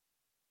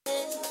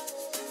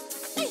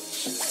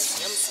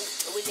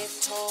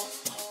Electro,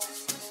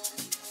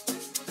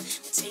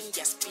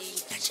 Tinga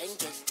speed, I can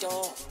get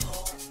door.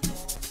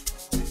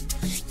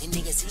 The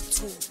niggas eat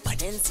too, but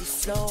then the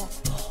floor.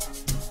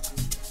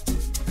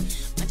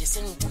 I just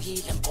sing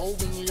wheel, I'm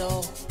going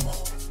low.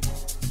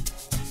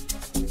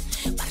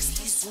 But it's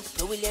Lizu,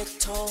 blow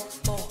electro.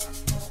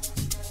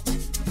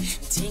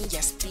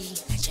 Tinga speed,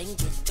 I can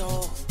get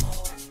door.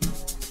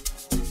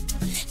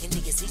 The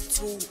niggas eat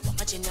too,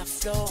 but I'm in the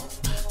floor.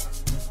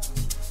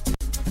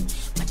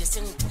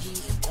 Sing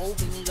wheel,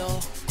 going low.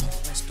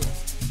 Let's do it.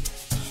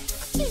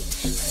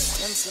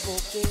 I'm so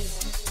okay.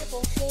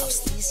 I'm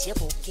still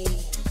okay.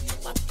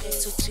 My play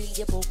to 3,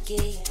 yeah,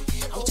 okay.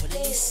 I'm to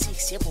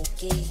 6, yeah,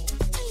 okay.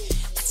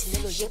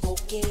 Patinello, yeah,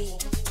 okay.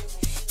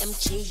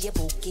 MJ,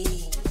 yeah, okay.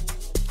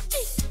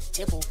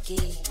 Yeah,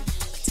 okay.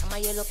 But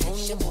I'm yellow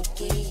bone, yeah,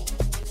 okay.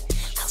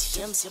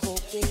 I'm so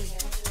okay.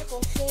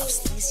 I'm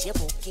still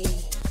okay.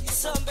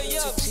 Somebody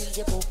else.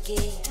 Yeah,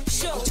 okay.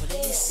 I'm to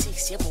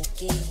 6, yeah,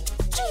 okay.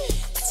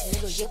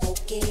 Patinello, yeah,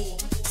 okay.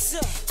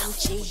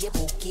 MJ,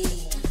 yeah, okay.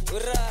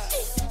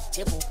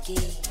 Yeah,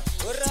 okay.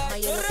 My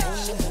yellow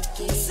bone, yeah,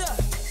 okay.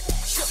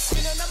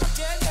 Mina na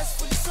magenge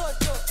fully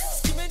soto.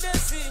 Skime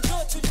desi njo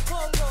to the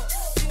Congo.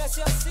 Sina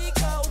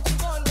siasika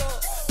ukungondo.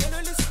 Nelo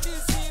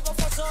lisizi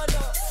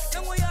bafazolo.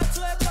 Nengo ya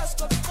tuekas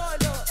kwa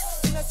bikolo.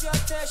 Sina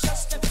siatesha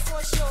step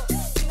for show.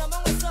 Sina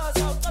manga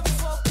zaza ukabi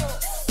foko.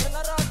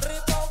 Nena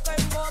radripa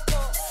ukai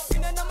moto.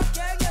 Mina na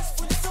magenge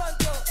fully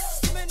soto.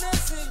 Skime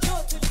desi njo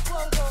to the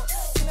Congo.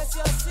 Sina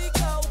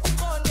siasika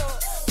ukungondo.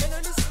 Nelo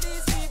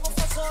lisizi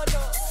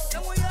bafazolo.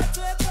 Nengo ya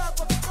tuekas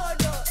kwa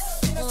bikolo.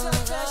 Sina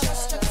siatesha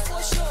step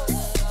for show.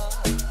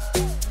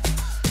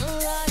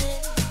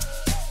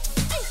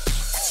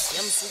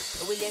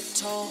 We let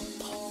top.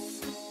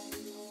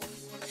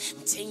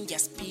 Tinga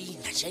speed,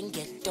 I can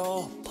get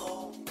top.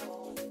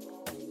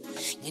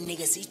 You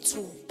niggas eat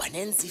too, but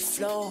then the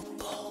flop.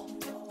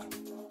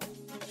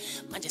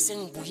 Man just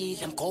sing wheel,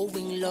 I'm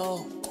going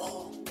low.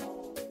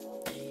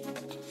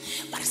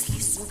 But I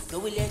sleep soup,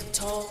 we let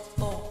top.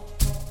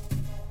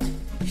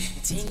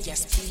 Tinga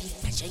speed,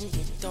 I can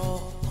get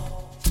top.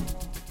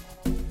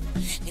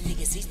 You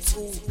niggas eat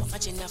too,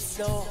 but I'm in the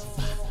flop.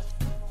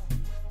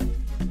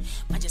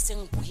 Just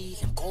sing wheel,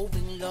 I'm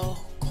going low.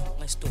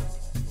 Let's do it.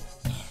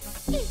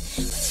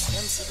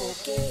 I'm so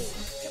okay.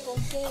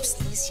 I'm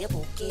still yeah,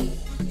 okay.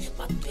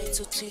 My play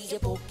to 3, yeah,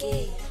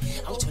 okay.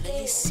 I'm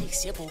to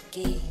 6, yeah,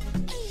 okay.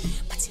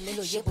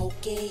 Patinello, yeah,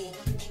 okay.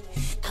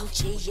 MJ,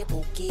 yeah,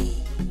 okay.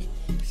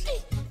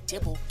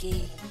 Yeah,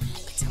 okay.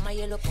 But my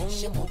yellow bone,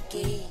 yeah,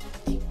 okay.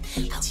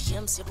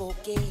 I'm so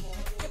okay.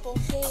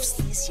 I'm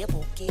still yeah,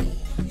 okay.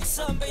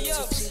 Somebody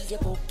else.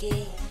 Yeah,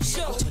 okay.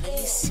 I'm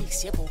to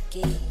 6, yeah,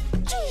 okay.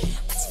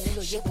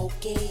 Patinello, yeah,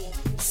 okay.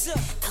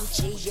 MJ,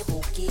 yeah,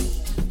 okay.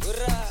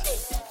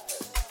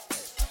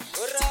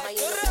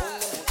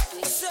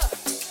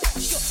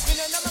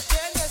 Mina na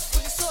magenge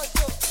fully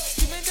soto.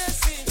 Skime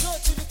desi njo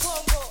to the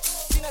Congo.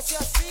 Sina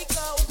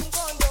siasika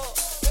ukungondo.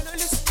 Nelo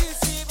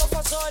lisizi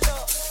bafazolo.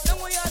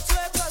 Nengo ya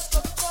tuekas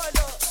kwa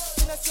bikolo.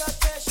 Sina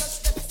siatesha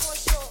step for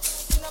show.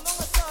 Sina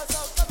manga zaza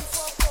ukabi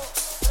foko.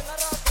 Nena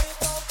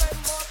radripa ukai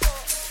moto.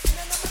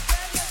 Mina na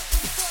magenge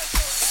fully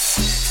soto.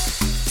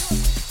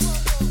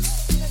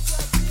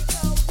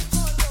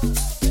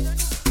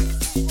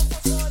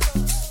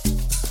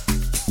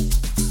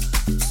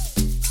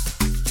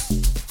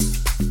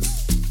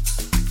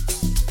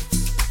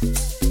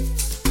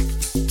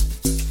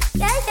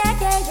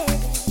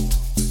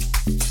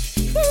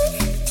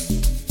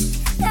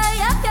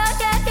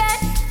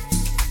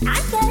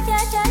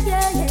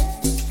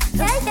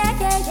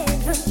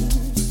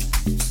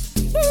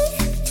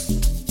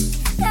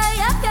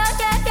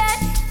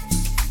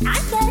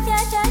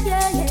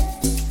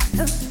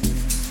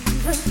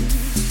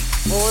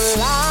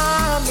 Hola,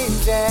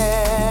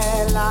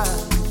 Mindela.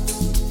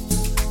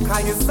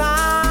 Can you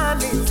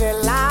stand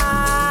Mindela?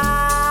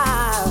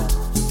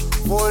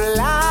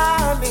 Hola,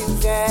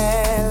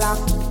 Mindela.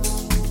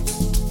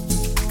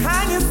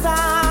 Can you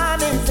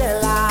stand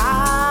Mindela?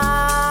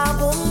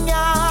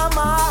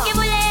 Bunyama.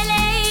 Kibulele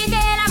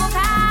indela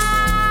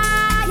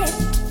mukaye.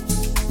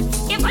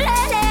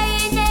 Kibulele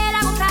indela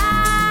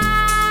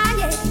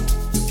mukaye.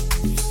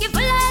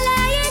 Kibulele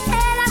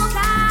indela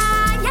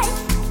mukaye.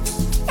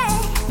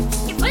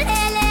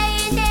 Kibulele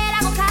indela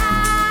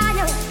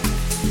mukaye.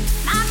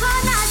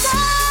 Makona zo.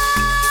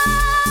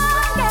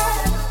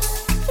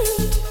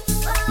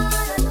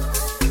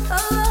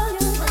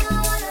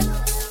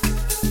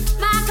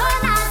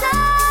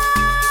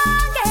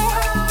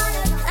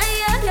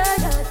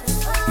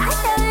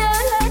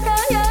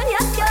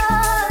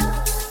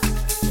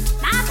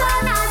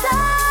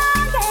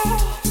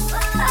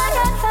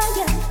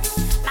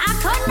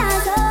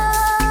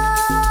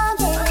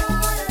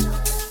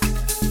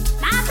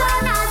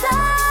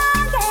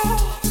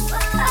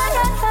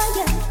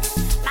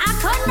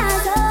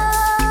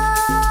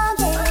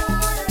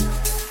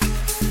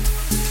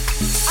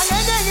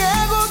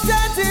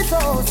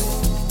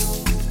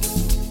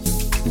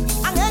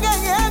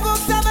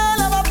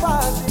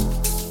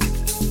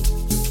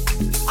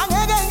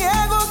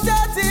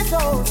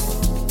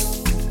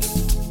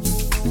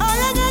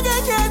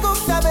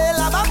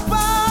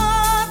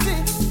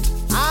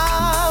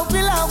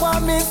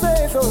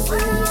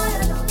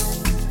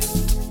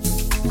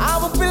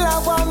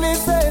 Pila kwa mi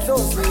se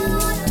josi.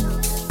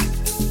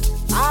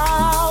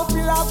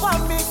 Pila kwa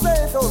mi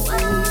se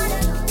josi.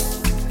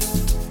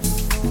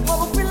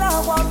 Pila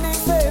kwa mi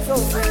se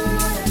josi.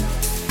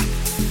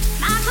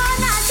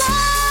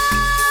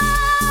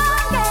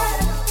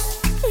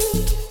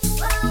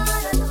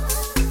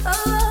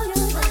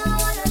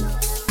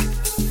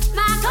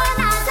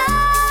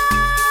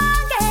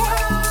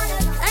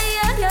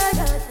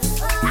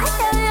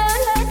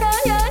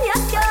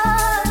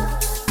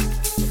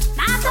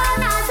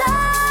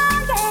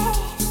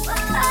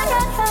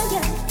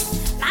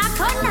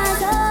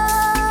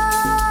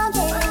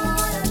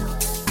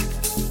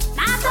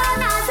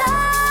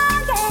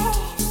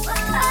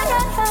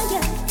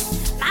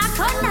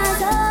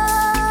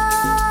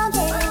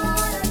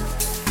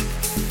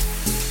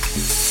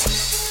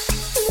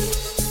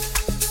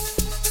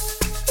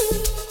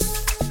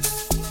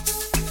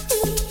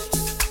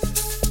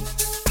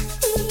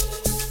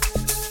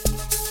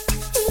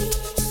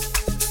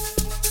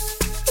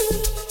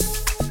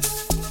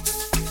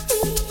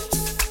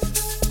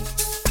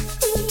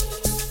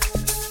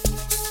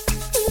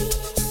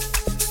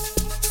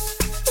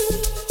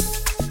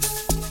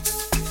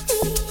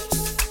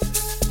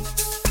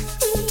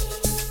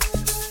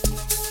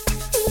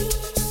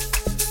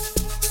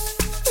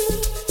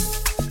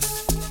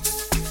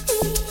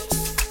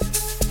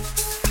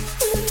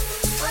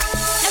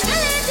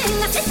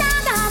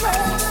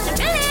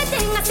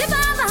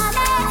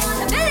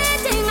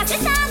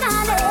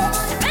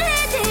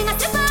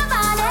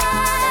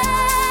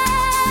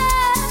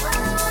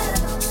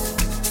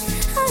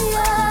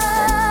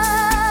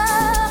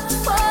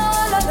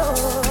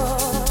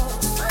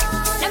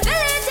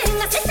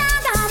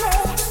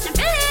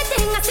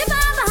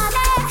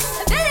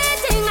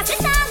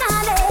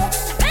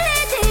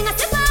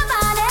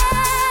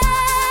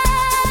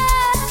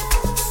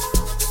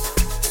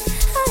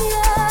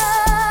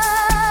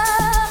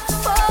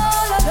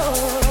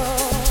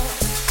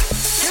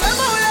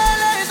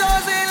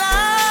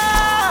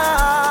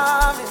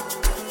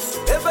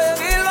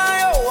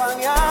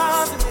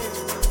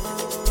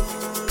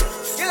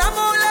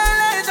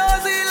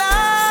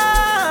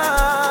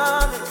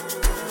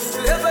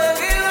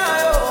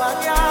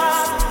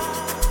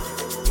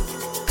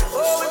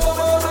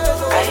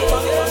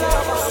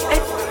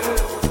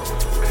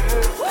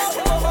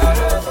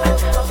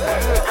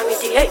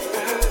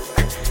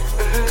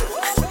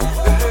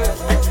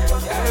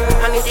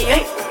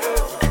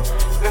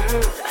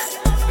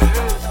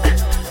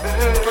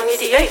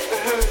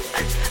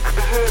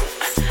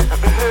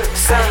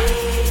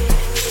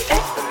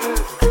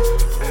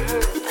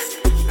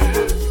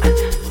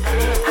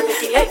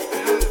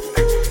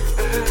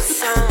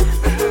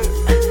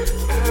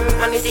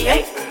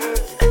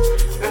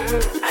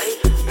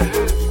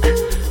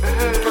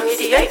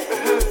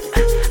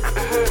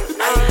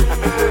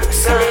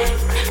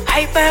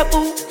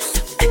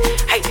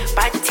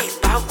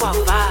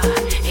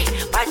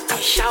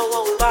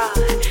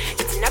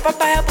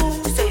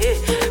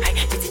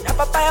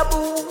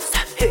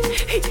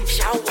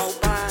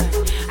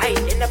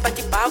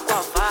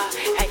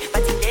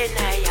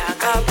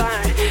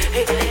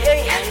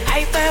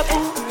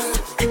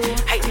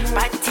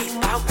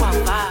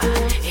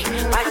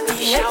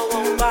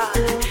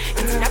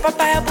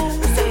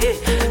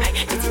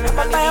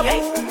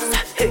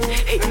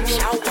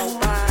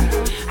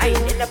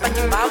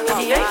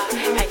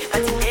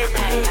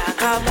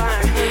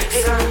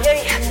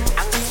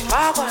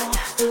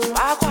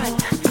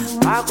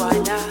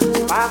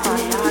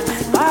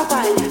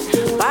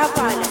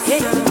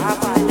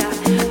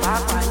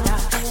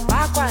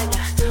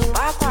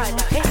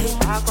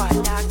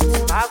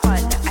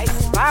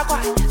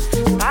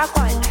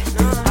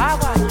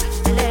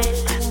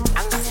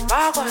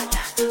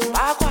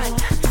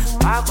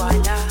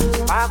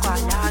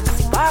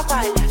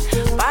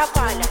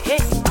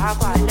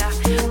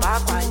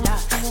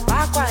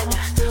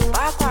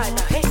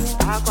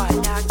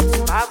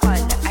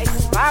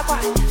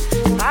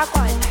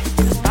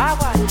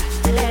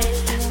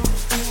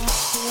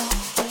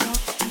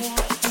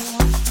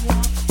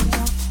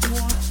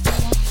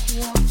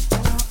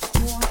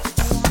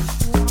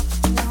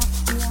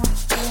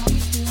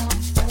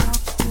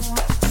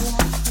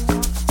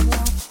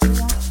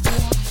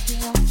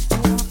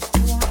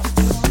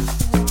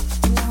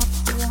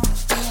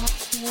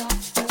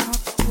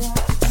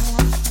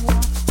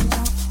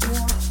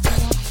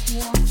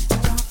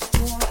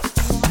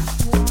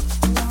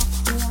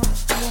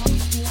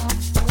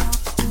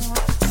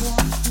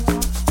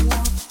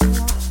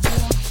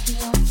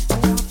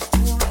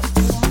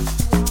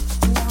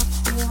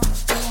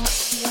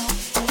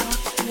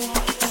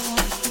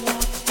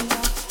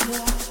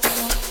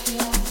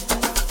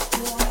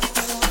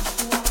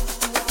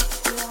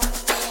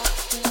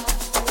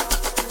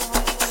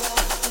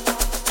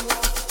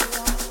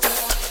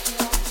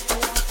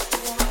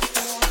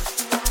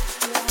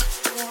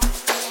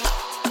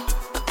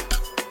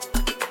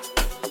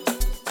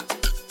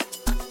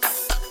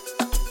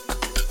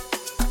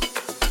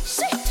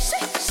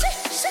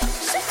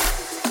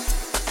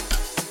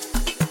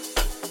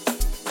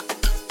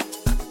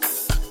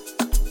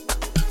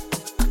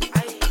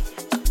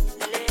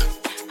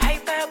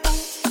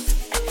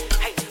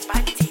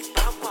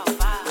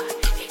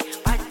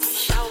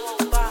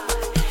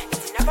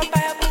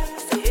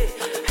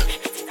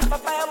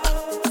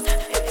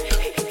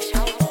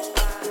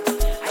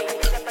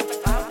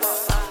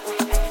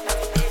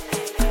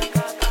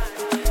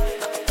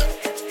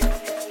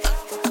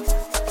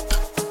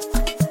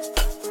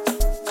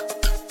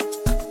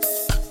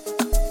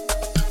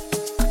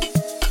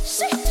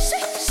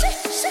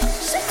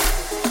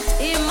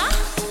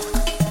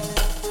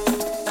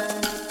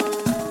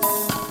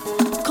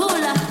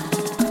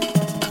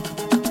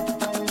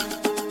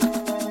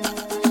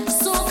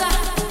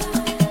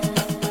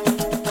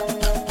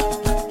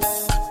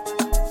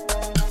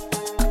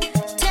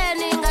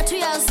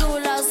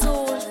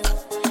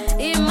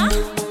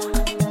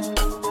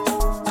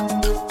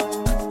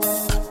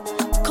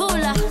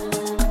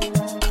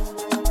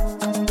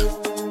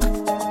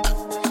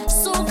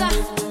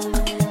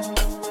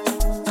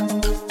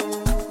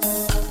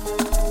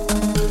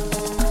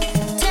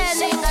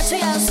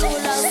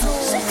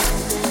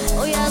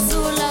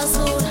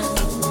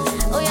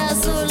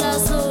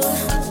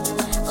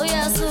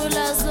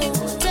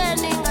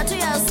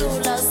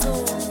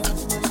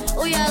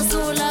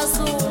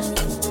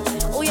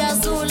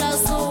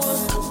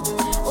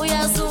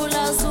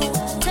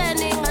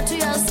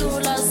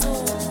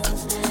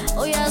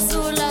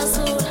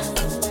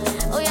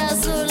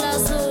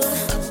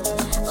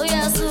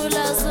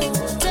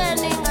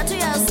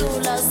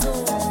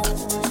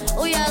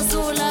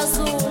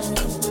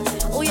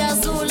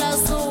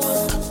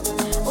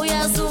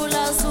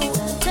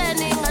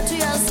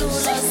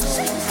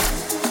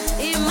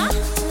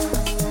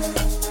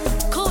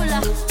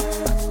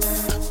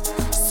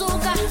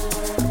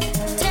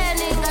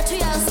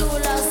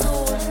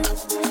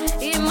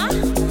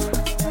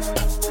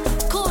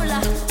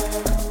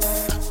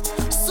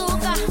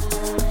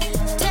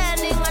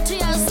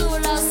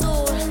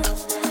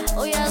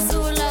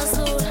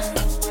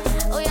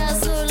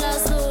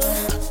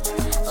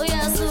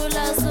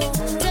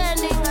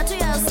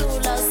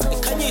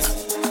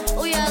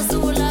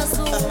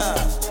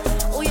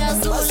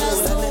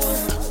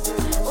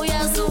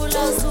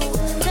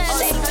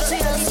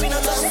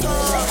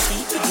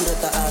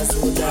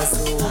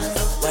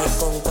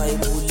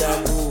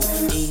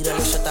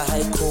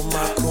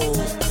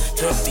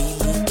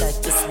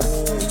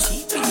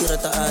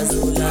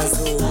 azul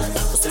azul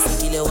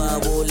usesekile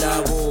wabo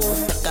labo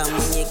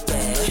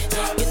takamunyeke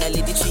yena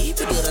ledi chip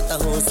di rata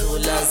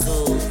azul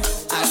azul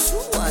ashu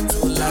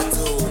azul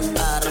azul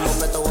armo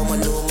meta wa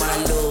malo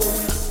malo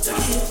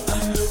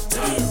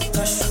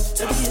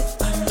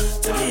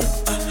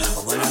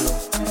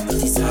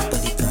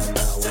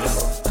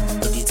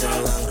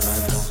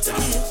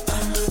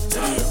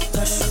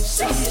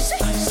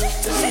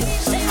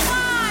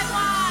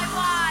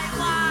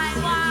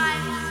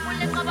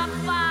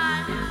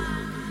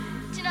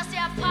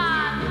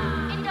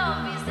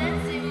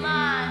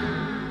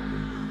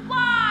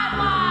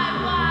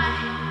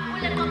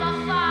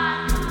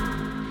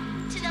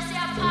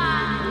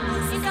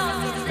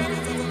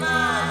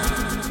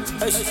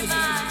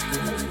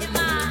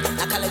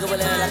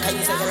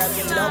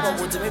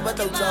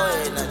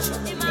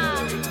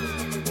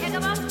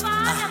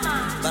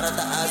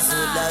Barata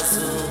azul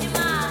azul,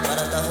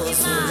 barata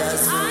azul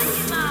azul,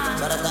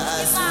 barata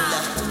azul.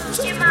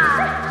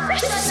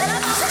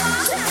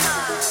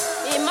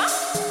 Ima,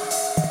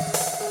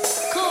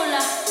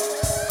 cola,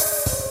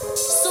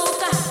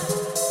 suka,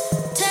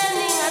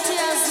 turning ati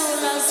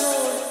azul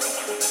azul.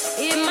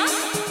 Ima,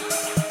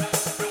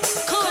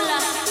 cola,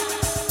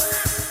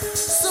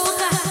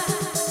 suka,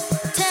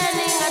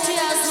 turning ati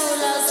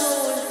azul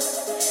azul.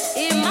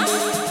 Ima,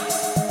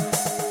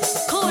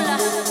 cola.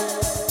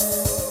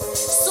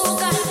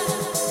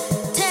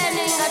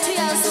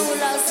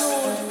 Azul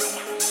azul,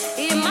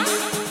 ima,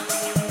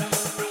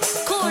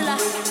 cola,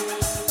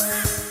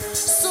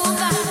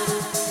 suka,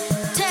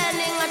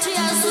 turning ati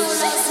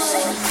azul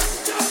azul,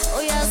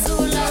 oy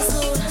azul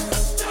azul,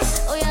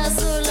 oy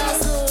azul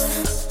azul,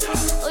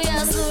 oy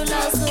azul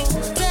azul,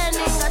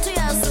 turning ati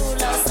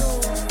azul azul,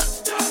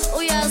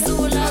 oy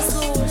azul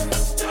azul,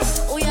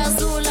 oy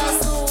azul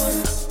azul,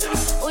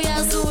 oy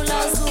azul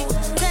azul,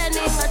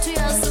 turning ati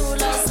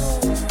azul azul,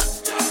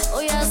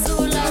 oy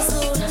azul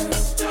azul.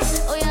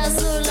 Oy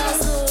azul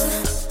azul,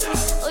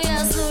 oy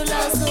azul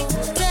azul,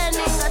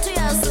 turning ati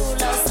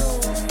azul azul.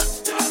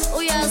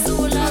 Oy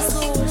azul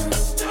azul,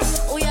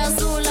 oy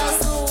azul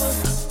azul,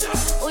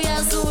 oy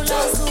azul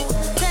azul,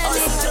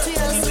 turning ati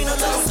azul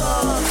azul.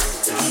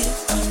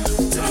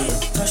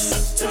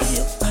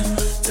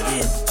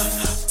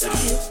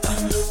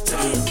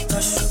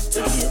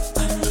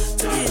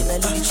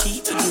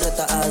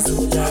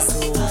 Azul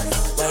azul,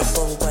 vai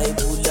pong vai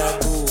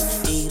bulabu,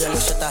 ira le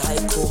shata hai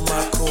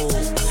kumako,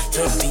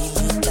 happy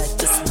like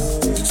the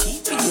smooth,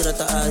 chipi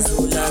dirata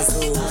azul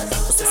azul,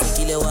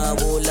 usesekile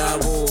wabo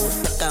labo,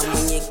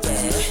 takamunyeke,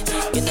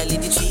 yena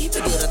ledi chipi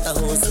dirata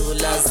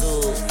azul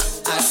azul,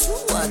 ashu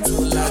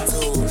azul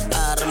azul,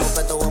 armo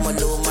peta wa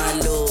malo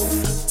malo.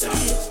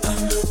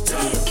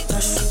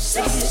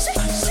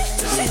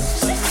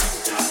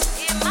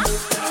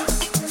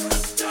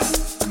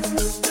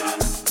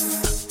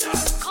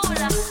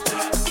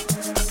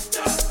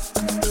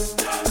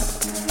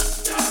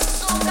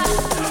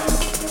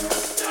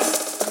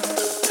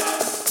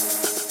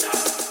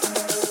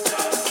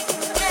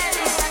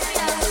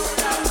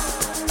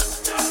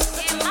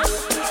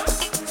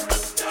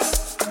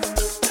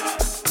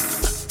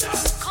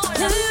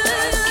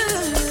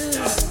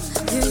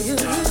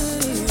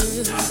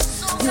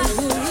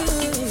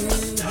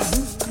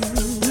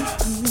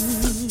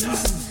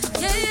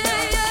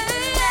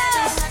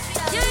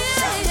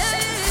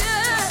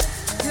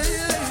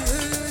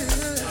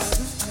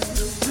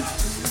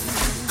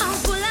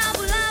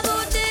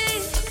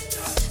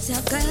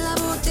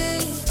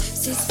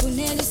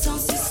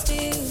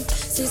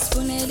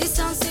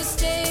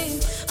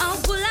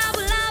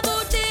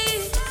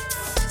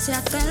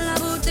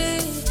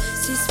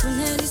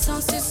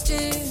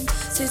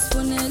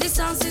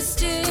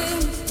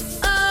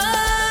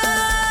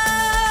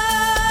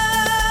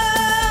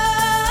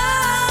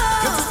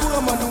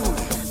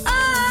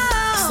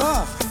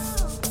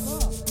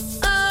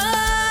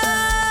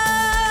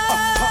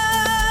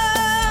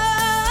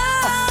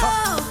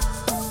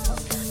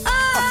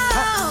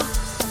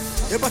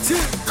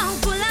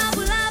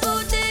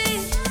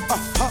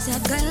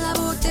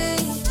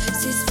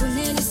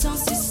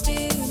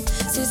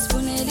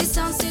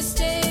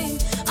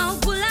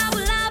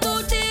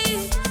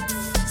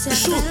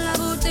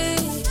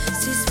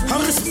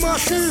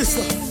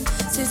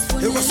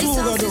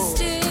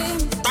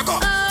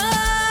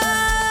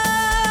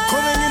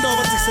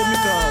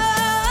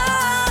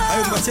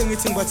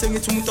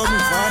 Ngithi umuntu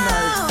omvana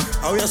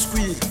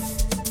awuyaskwila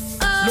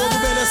lokhu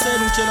bele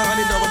sena utshela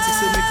ngale ndaba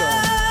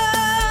thisemigana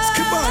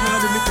sikhipana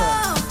ngale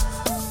migana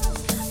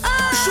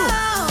isho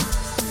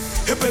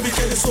baby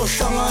kele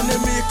sohlangana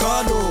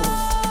emigalo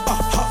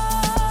aha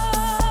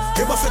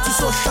ebafethu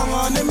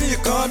sohlangana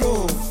emigalo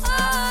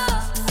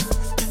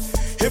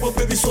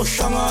baby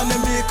sohlangana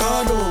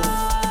emigalo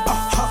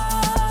aha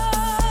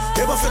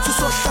ebafethu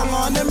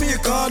sohlangana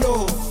emigalo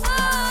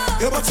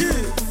ebathi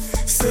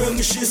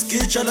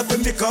Sengishiskitsha lapha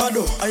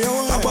emigalo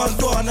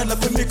abantwana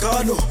lapha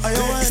emigalo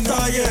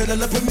istayela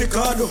lapha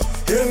emigalo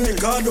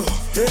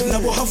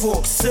nabo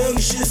havo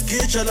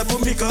sengishizigija lapho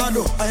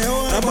mikalo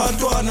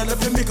nabantwana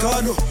lapho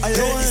mikalo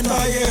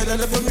istayela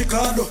lapho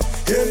mikalo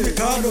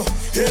mikalo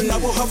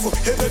nabo havo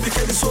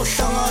bebikeli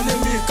sohlangana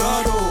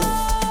mikalo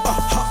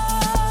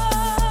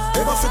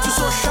bafethu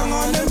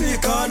sohlangana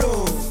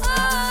mikalo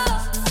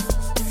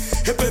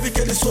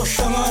bebikeli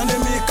sohlangana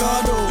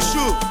mikalo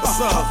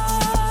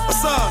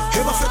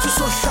bafethu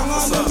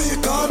sohlangana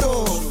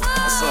mikalo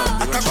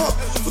akako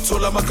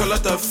uthola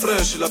amakhalada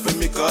fresh lapha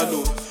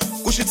emigalo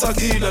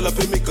kushithakila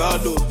lapha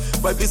emigalo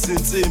bayibiza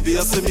insimbi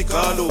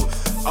yasemigalo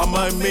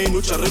ama-main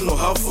uJaren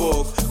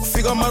noHafok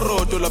kufika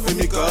amarodo lapha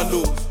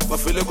emigalo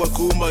bafele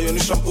kwaqhuma yona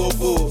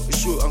ishampopo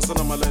ishu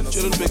angisana malayina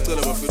tshela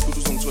becela bafethu ukuthi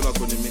uzongithola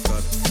khona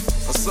emigalo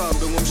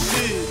asambe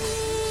ngomshini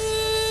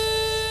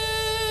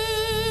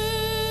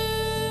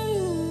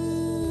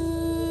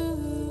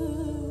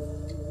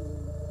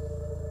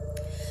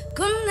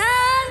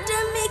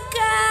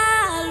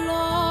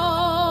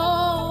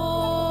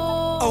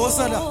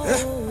awasala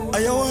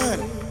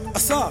ayawana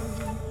asa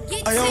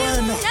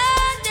ayawana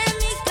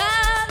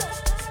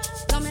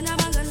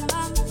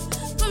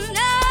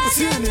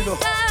usini lo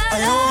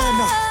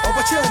ayawana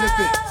abachele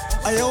pe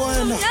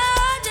ayawana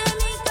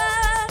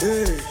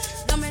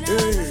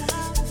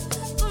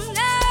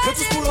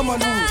let's pull a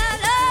manu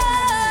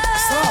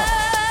asa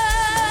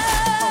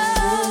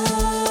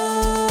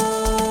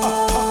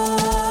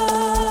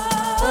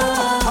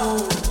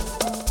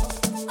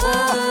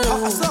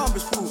asambe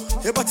fu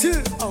ebati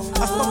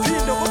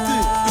asipapinde boti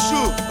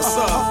ishu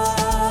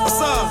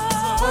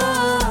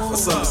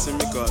asa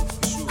semigalo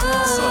ishu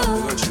asambe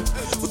kanje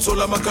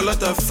uthola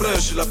amakhalada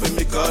fresh lapha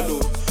emigalo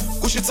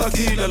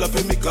kushithakila lapha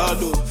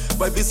emigalo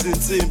bayibiza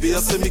insimbi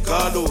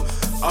yasemigalo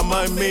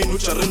ama-main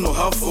uJaren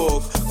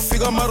noHafok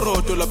kufika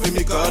amarodo lapha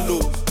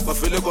emigalo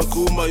bafele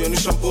kwaqhuma yona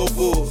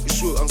ishampopo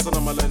ishu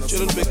angisana malayina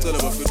tshela becela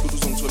bafethu ukuthi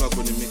uzongithola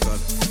khona emigalo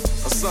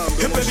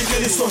asambe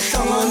bebikeli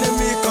sohlangana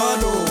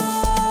emigalo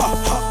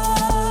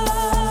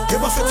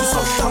bafethu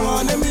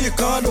sohlangana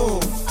emigalo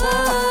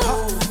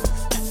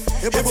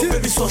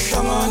baby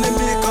sohlangana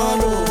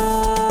emigalo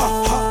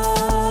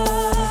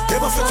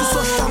bafethu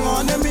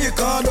sohlangana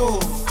emigalo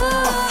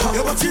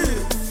yabathi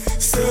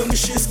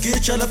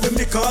sengishizigija lapha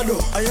emigalo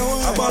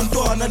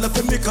abantwana lapha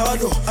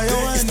emigalo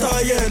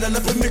istayela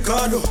lapha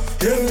emigalo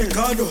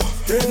emigalo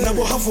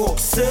nabo havo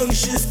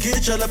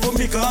sengishizigija lapha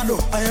emigalo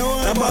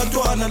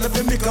abantwana lapha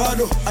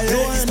emigalo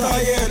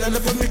istayela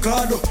lapha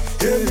emigalo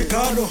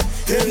emigalo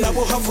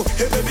nabo havo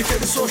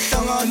bebikeli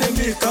sohlangana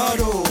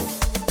emigalo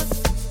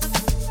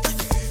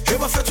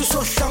bafethu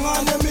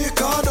sohlangana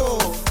emigalo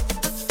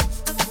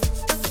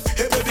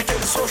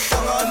bebikeli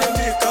sohlangana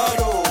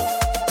emigalo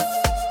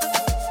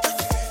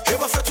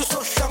bafethu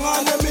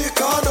sohlangana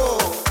emigalo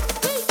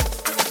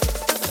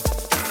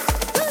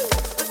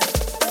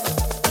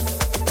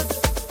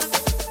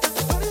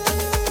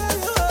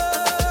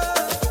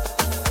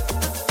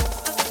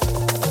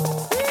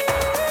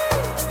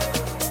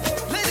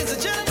Ladies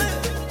and gentlemen,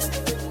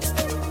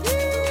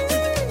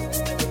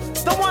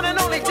 the one and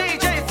only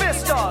DJ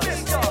Fistos.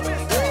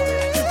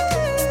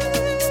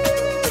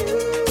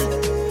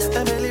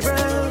 Emily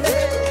Brown,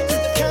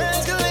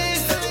 can't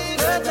believe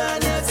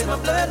bloodline, yes, in my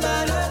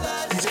bloodline.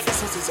 DJ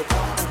Fistos is a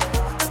problem.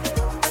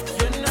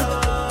 You know.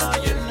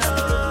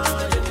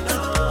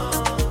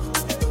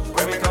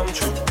 When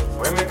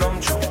we come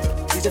true.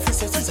 DJ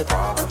Fistos is a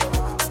problem.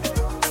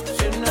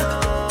 You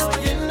know.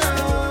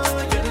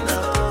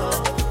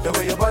 The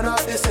way you burn out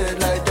this head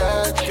like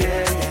that,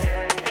 yeah.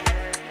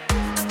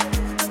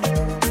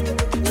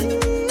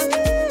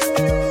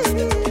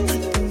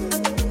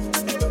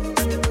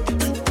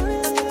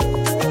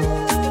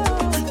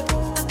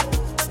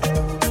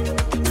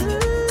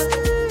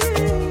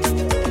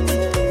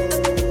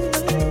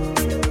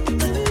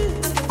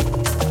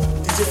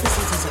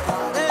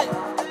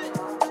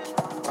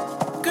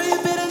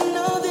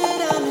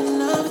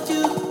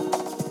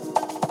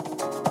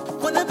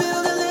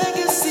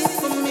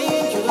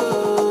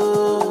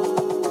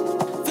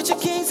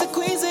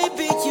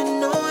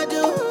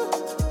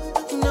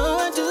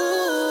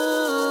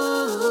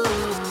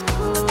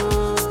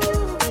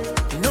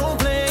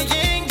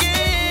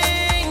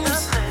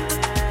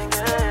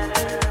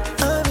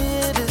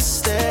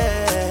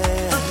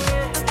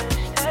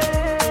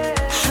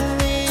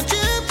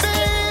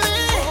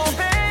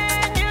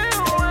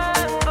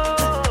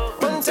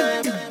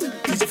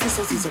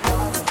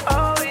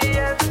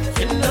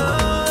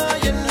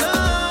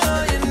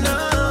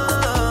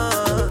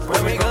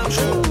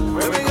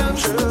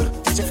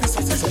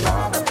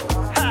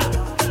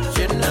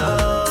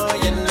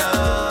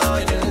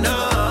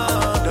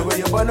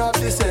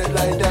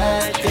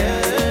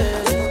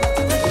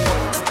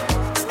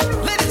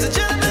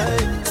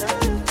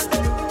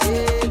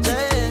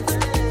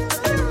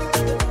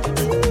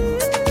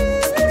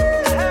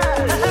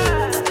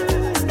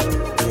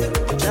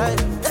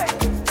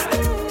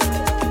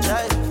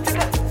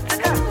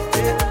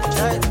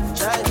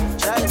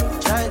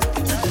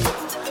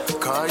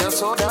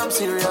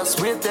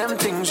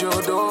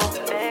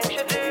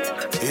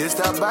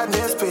 a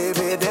badness,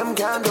 baby, them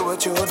can't do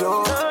what you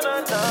do.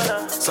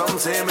 Some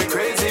say me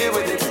crazy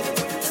with it,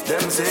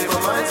 them say my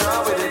mind's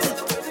off with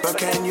it. But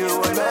can you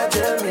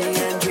imagine me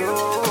and you?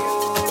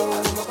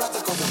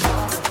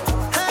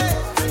 Hey,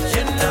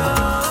 you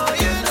know.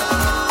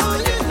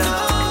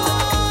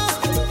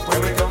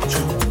 When we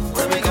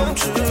come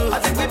true, I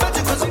think we about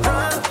to cause a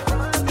problem.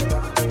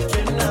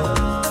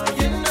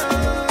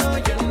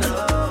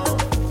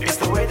 It's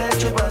the way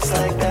that you bust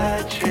like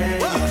that,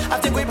 yeah. I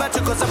think we about to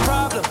cause a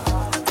problem.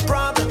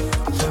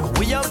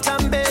 We out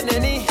and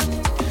beneni.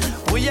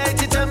 We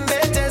out it and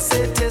better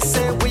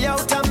say. We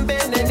out and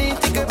beneni.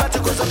 Think we about to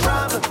cause a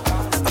problem.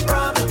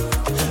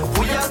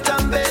 We out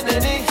and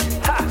beneni.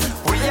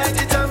 We out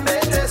it and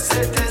better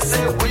say.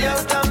 We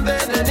out and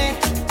beneni.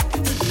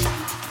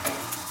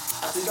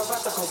 I think I'm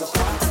about to cause a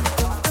problem.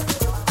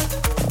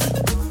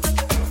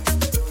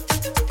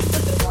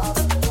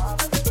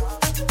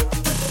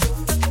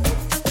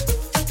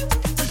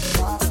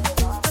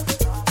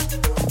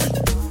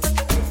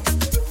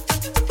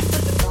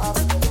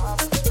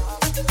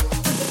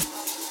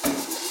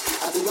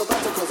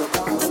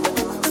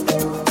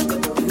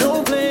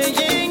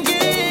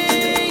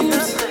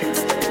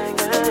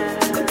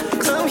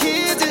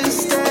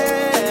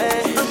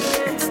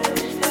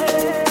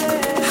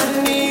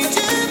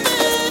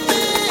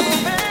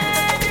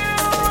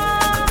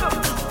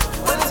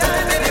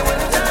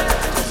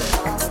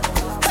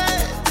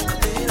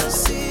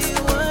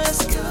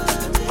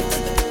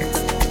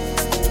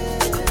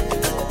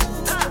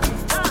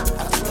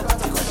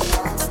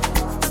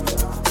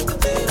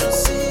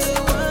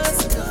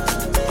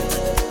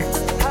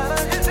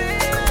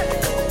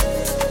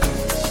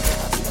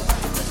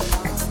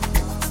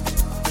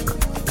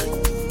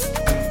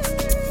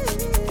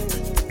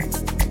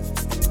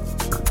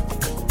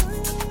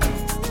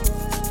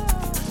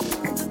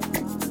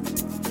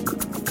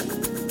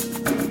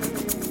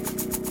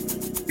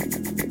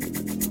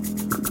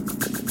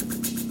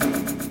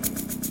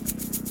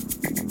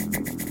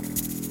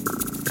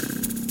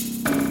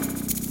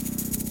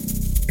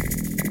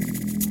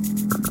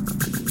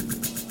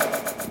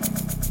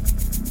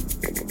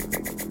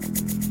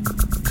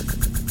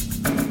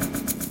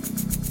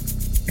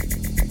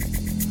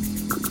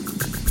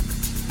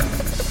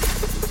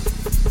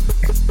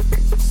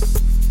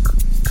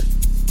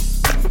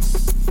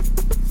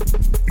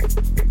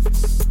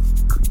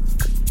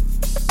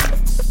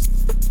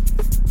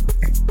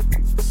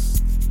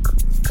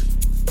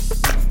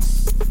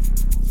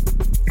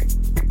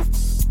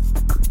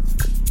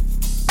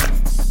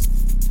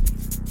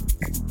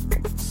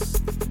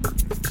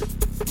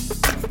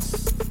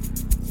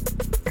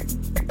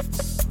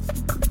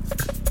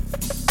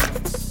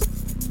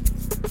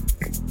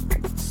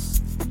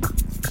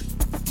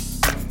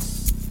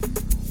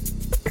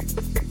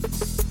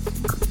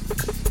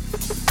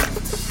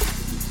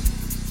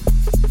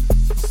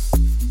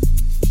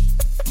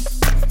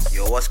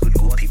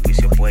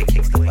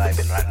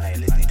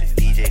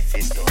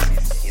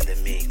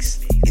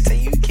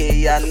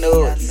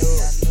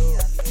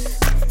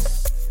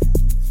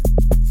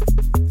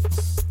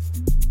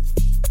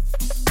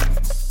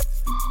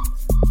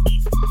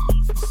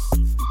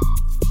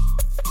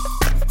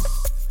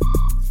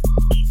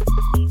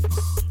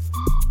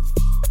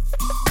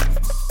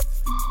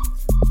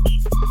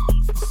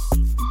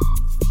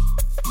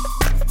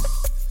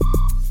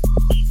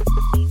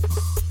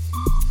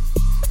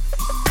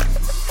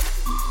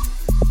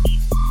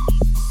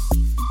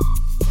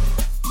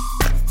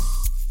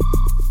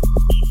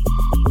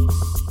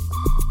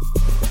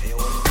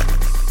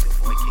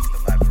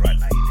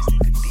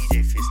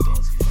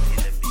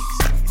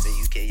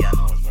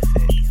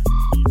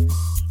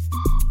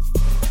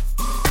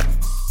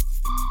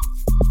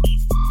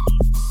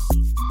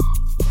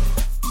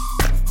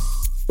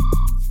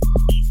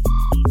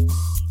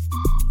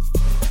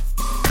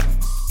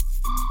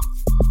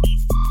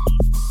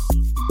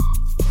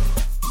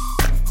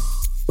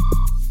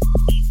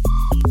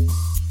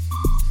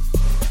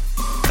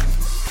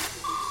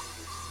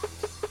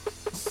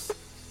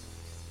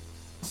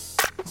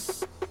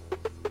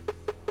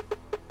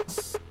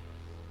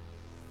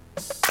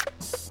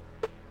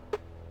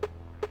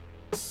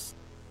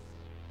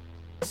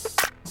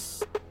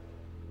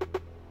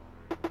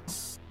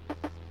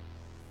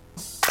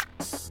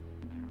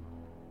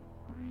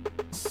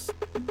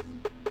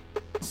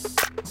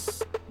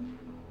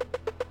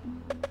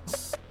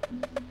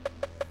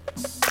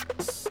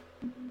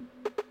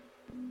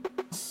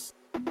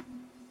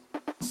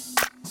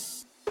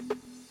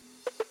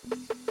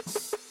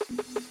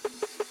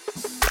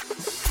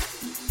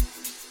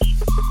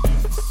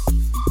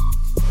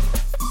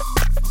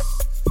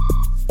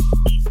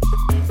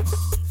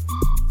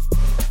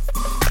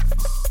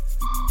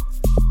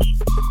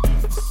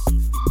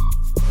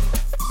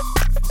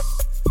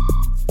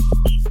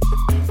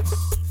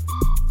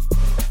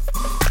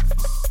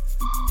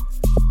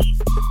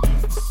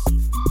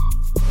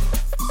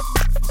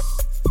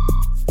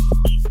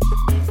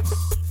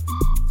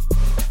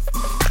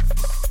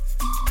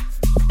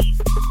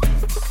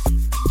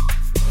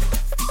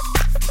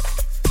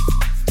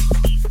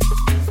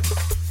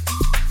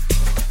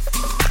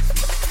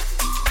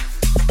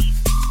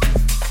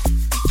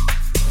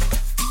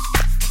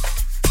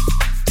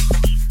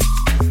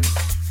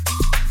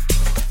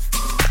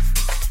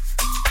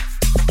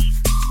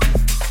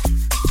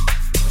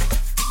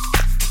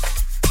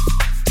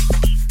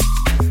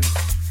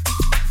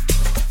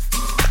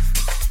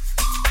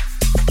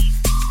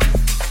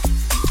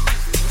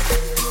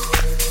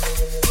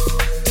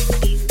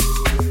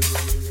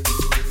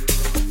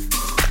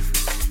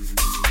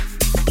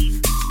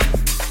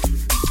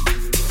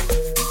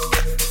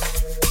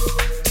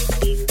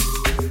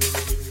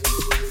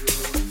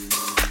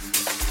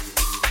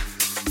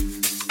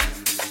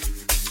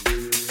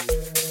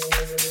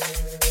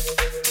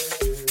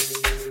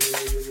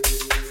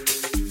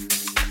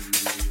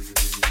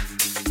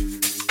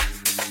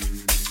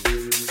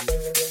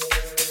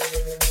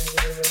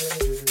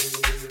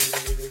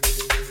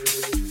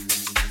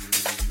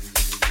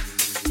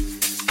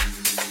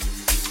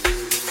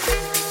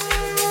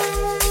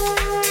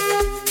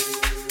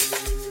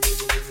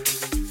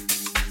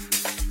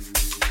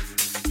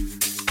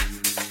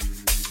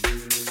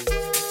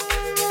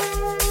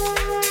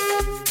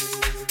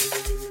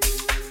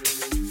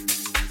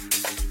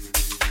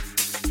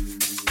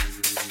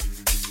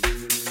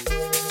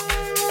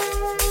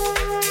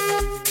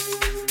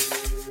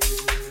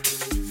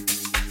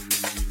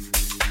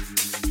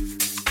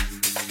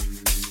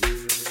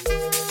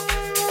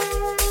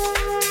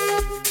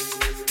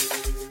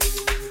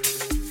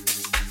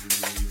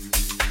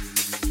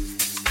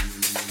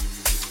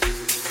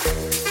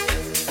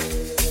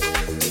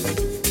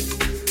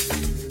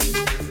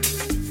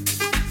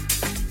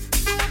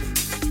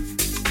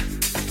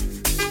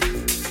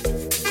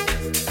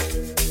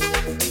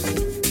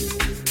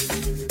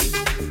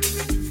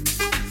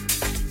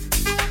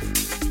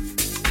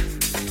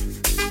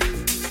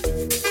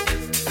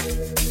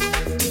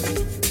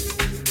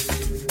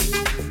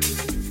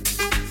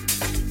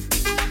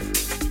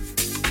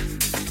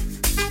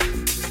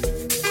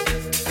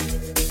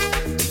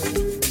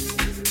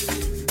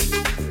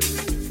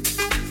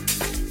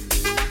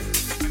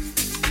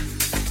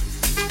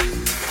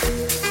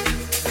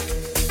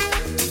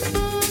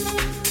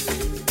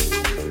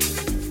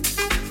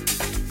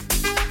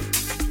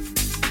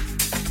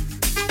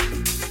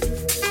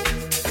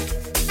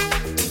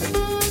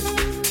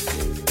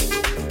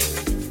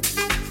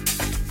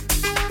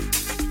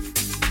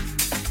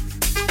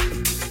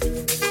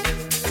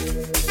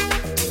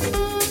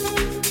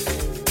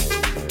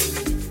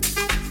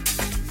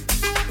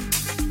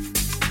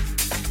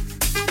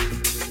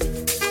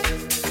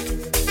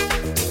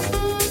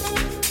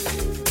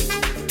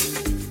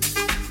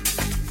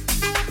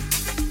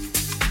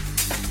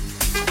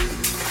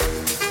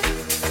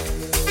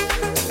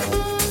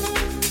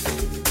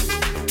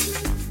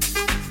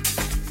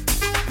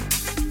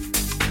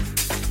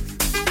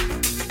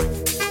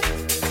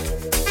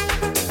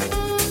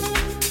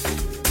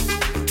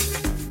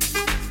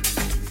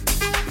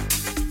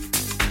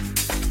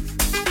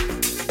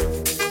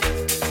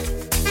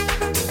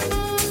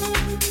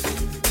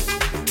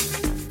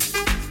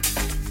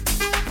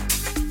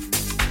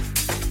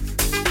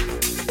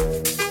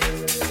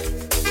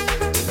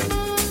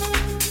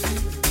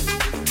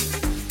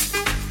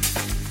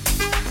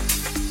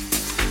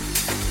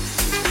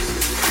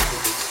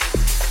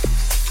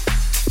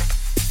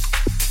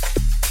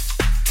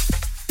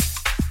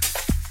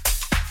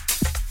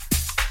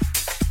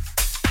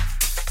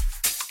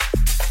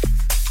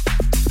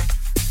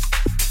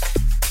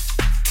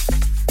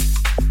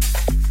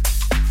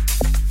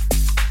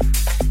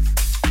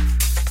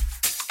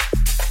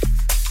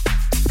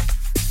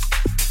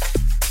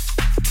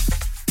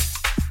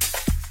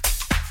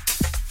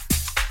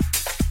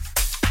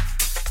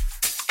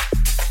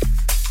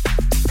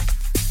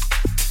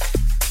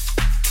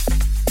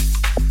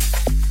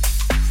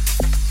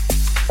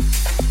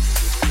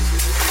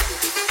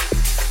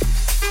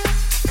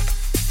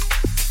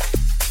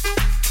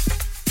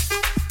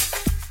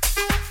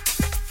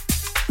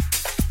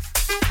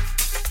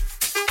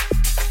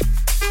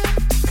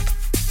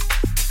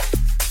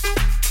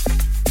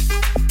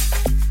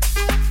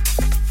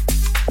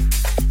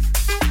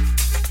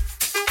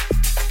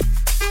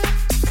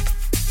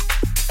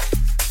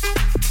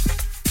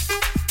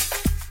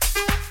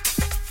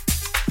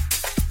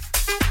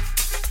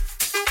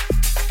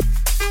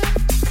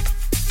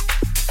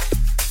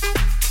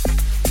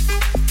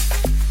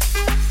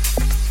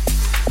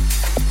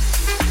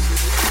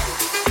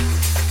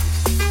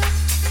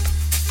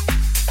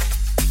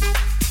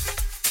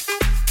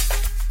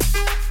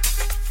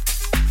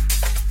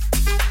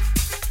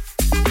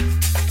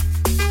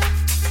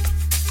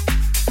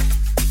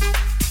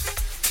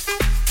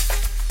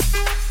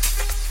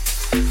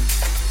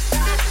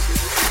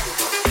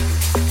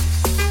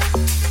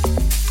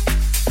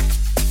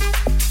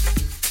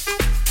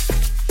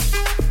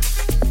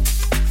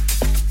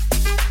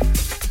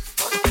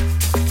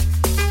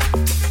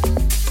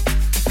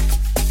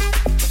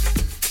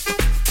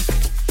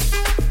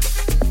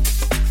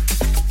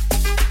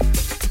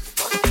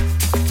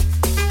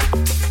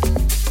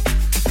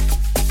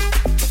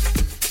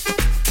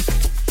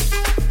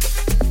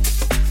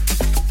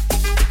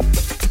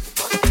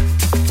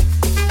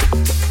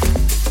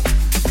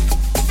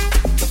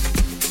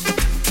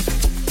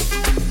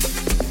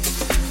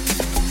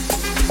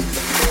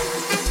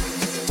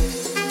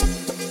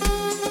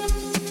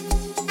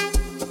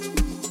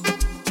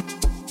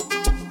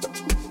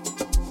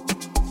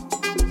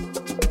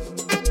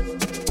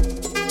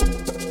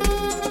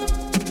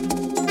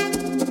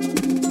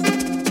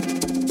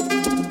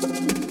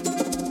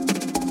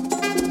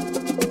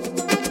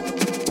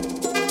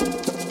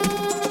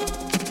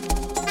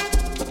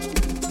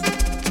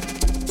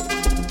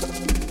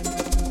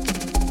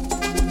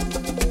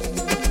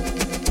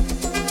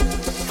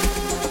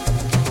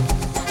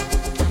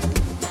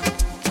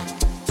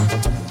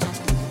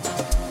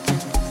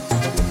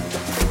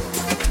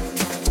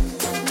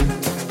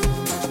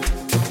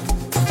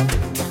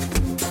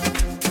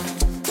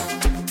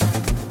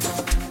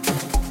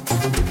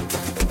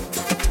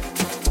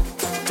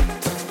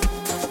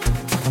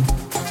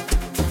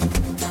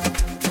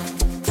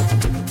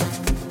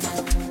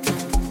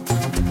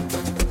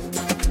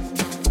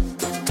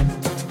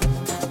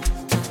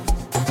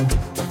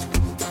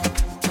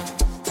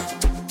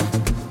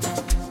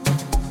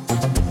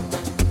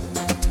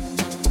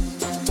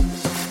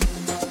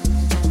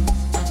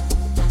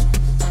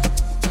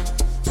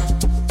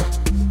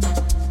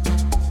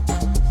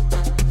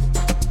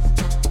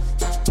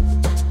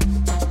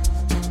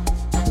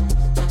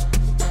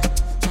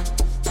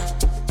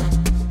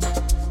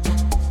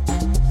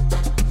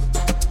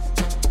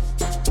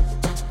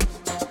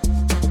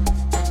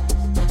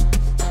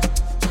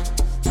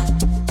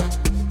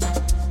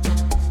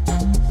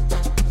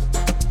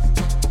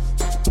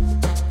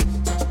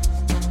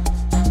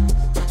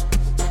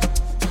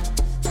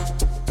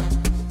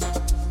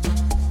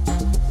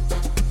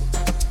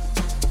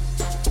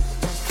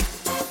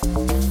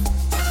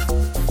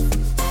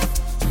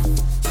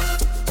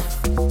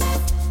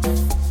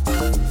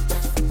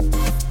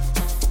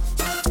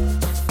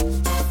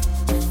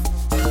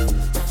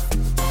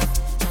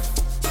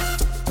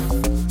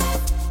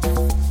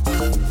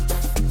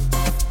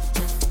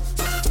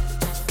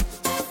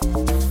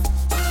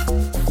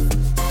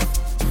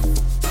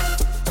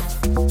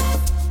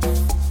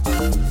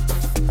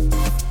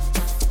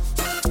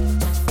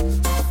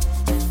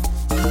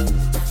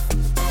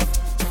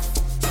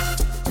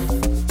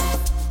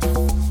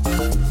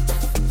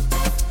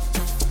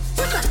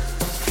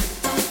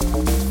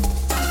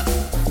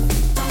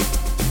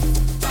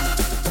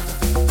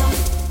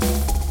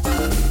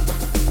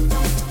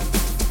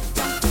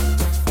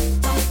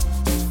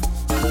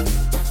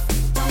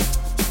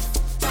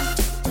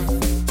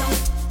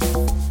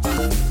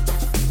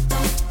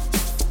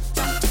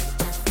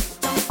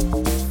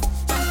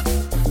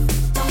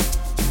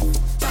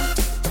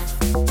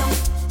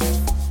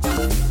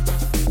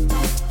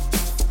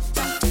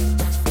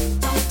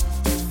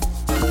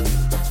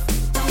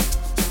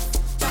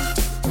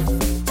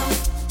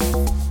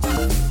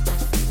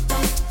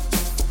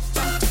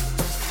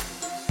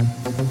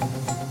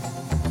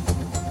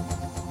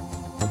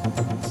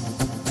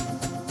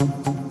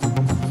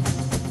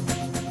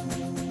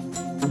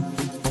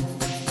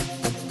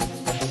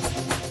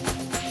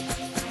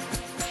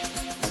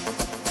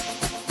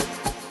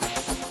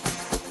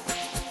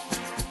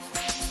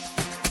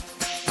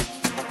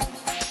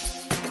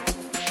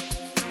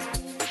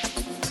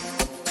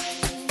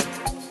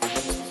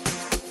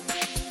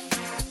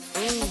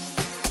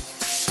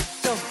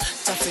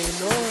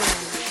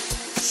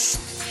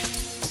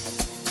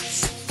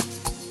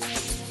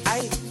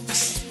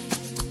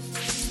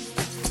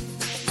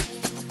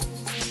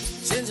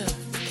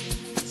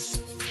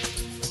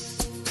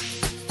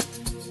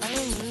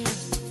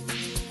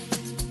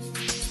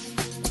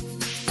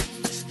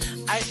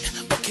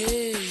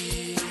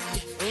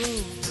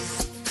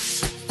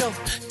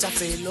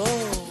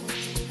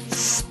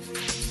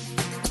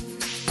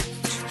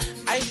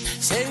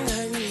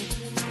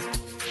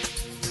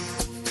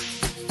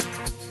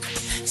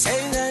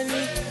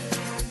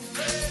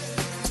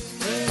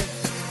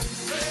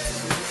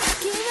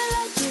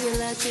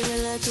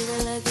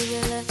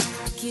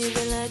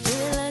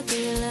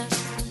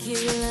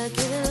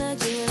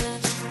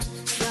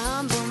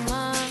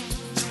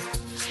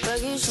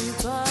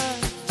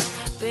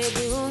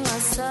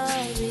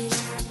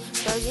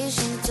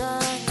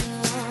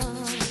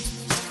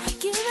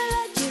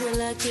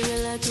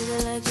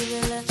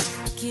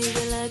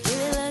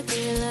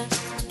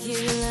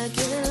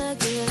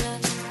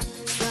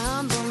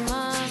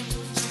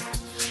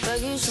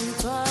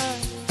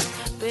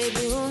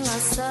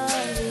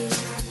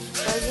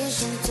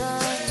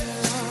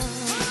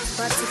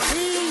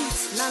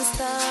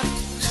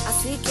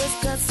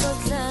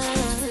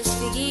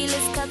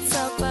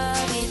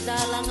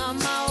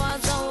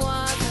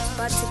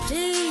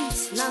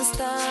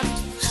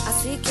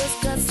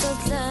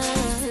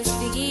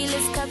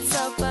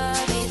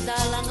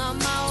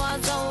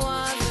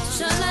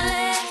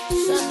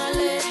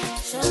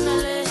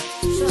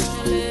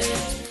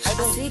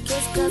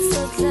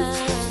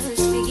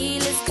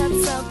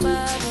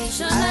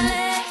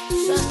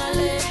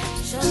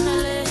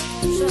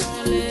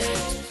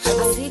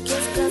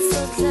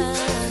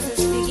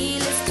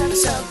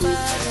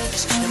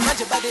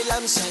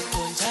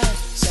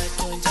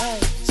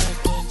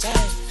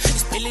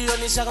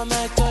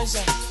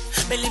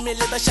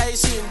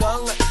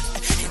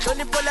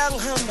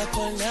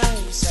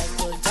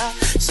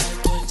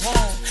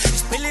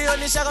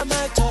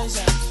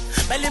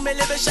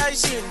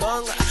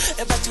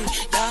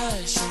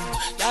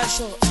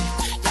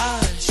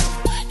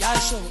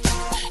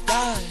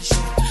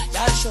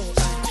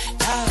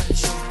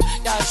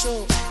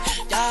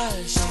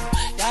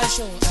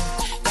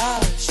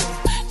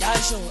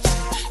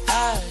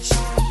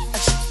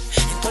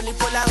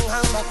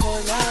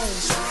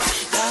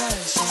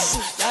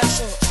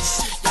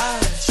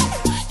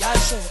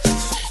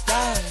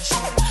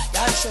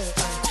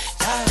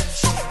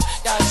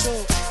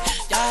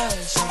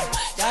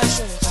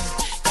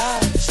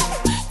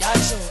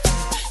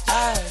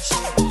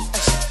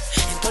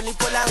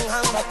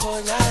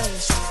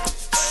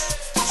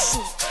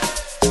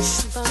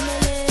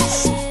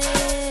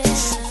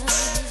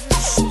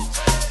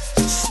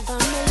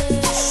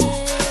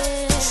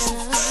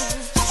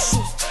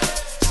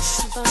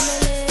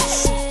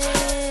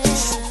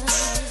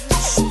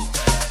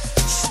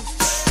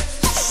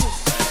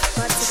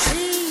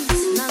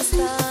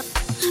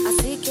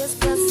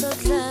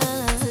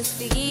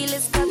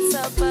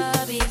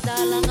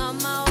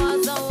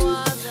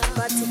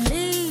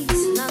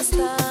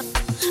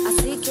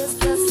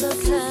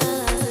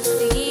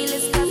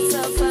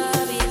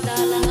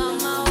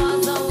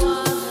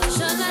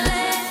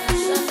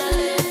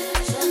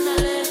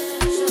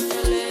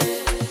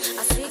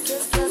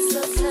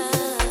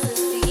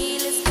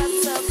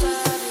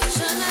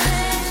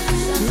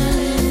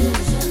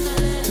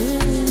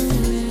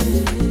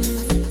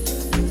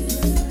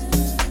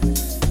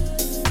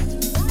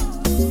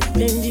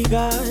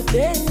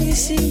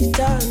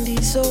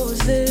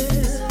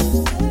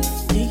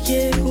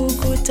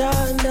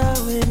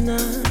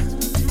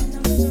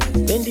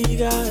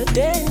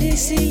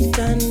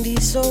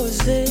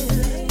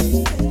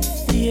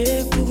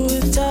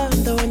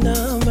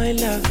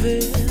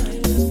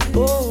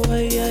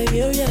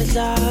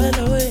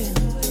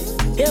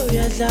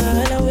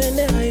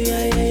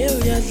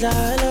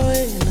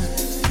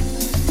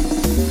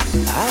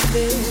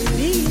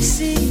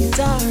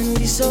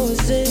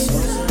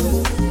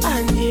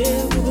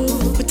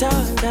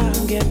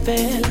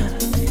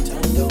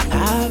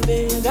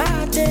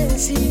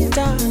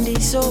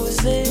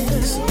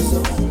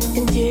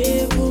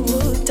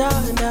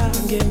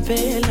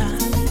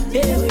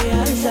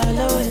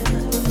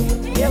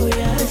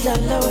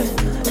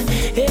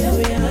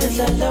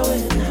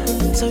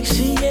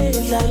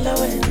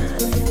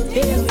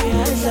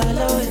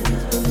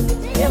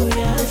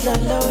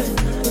 uyadlala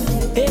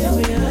wena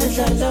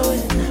uyadlala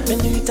wena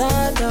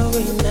bengikuthanda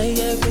wena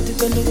yekuthi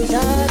konke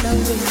ukudlala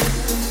wena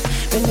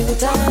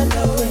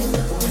bengikuthanda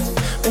wena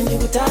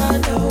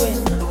bengikuthanda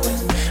wena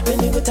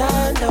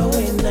bengikuthanda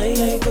wena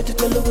yekuthi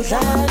konke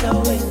ukudlala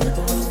wena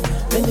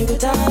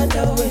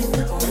bengikuthanda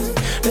wena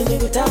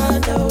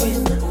bengikuthanda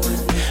wena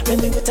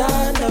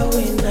bengikuthanda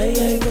wena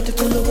yekuthi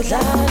konke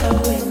ukudlala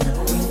wena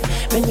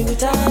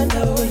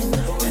bengikuthanda wena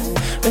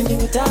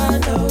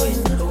bengikuthanda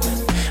wena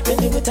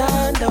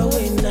bengikuthanda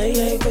wena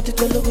yekuthi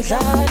konke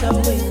ukudlala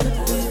wena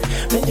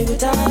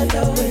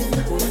bengikuthanda wena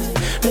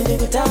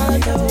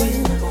bengikuthanda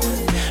wena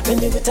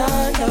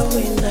bengikuthanda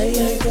wena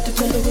yekuthi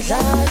konke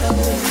ukudlala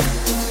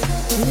wena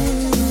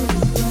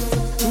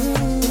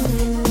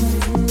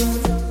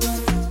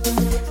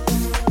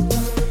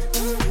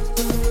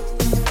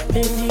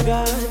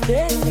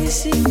Bendigade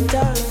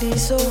nisita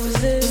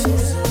ndisoze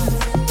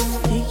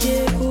ike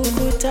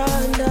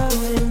kukuthanda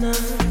wena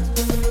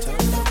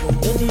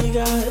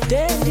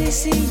Bendigade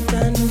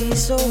nisita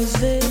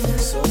ndisoze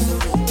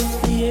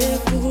ike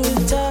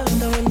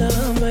kukuthanda wena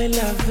my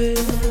love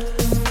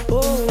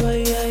Oh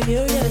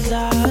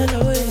uyadlala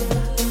wena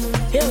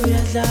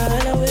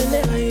uyadlala wena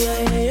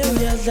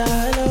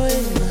uyadlala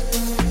wena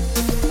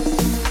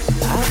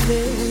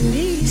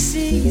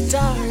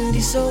Bendisita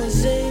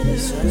ndisoze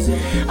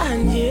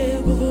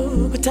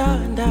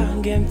angekukuthanda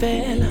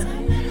ngempela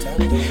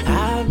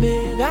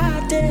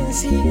abekade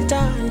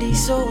sita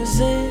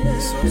ndisoze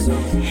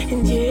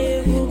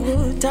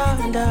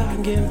ngekukuthanda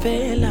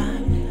ngempela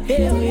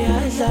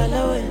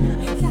uyadlala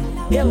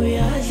wena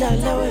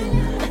uyadlala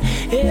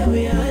wena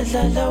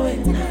uyadlala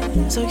wena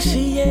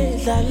sokushiye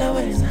dlala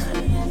wena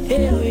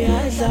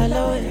uyadlala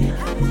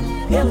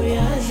wena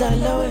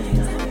uyadlala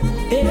wena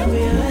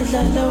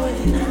uyadlala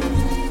wena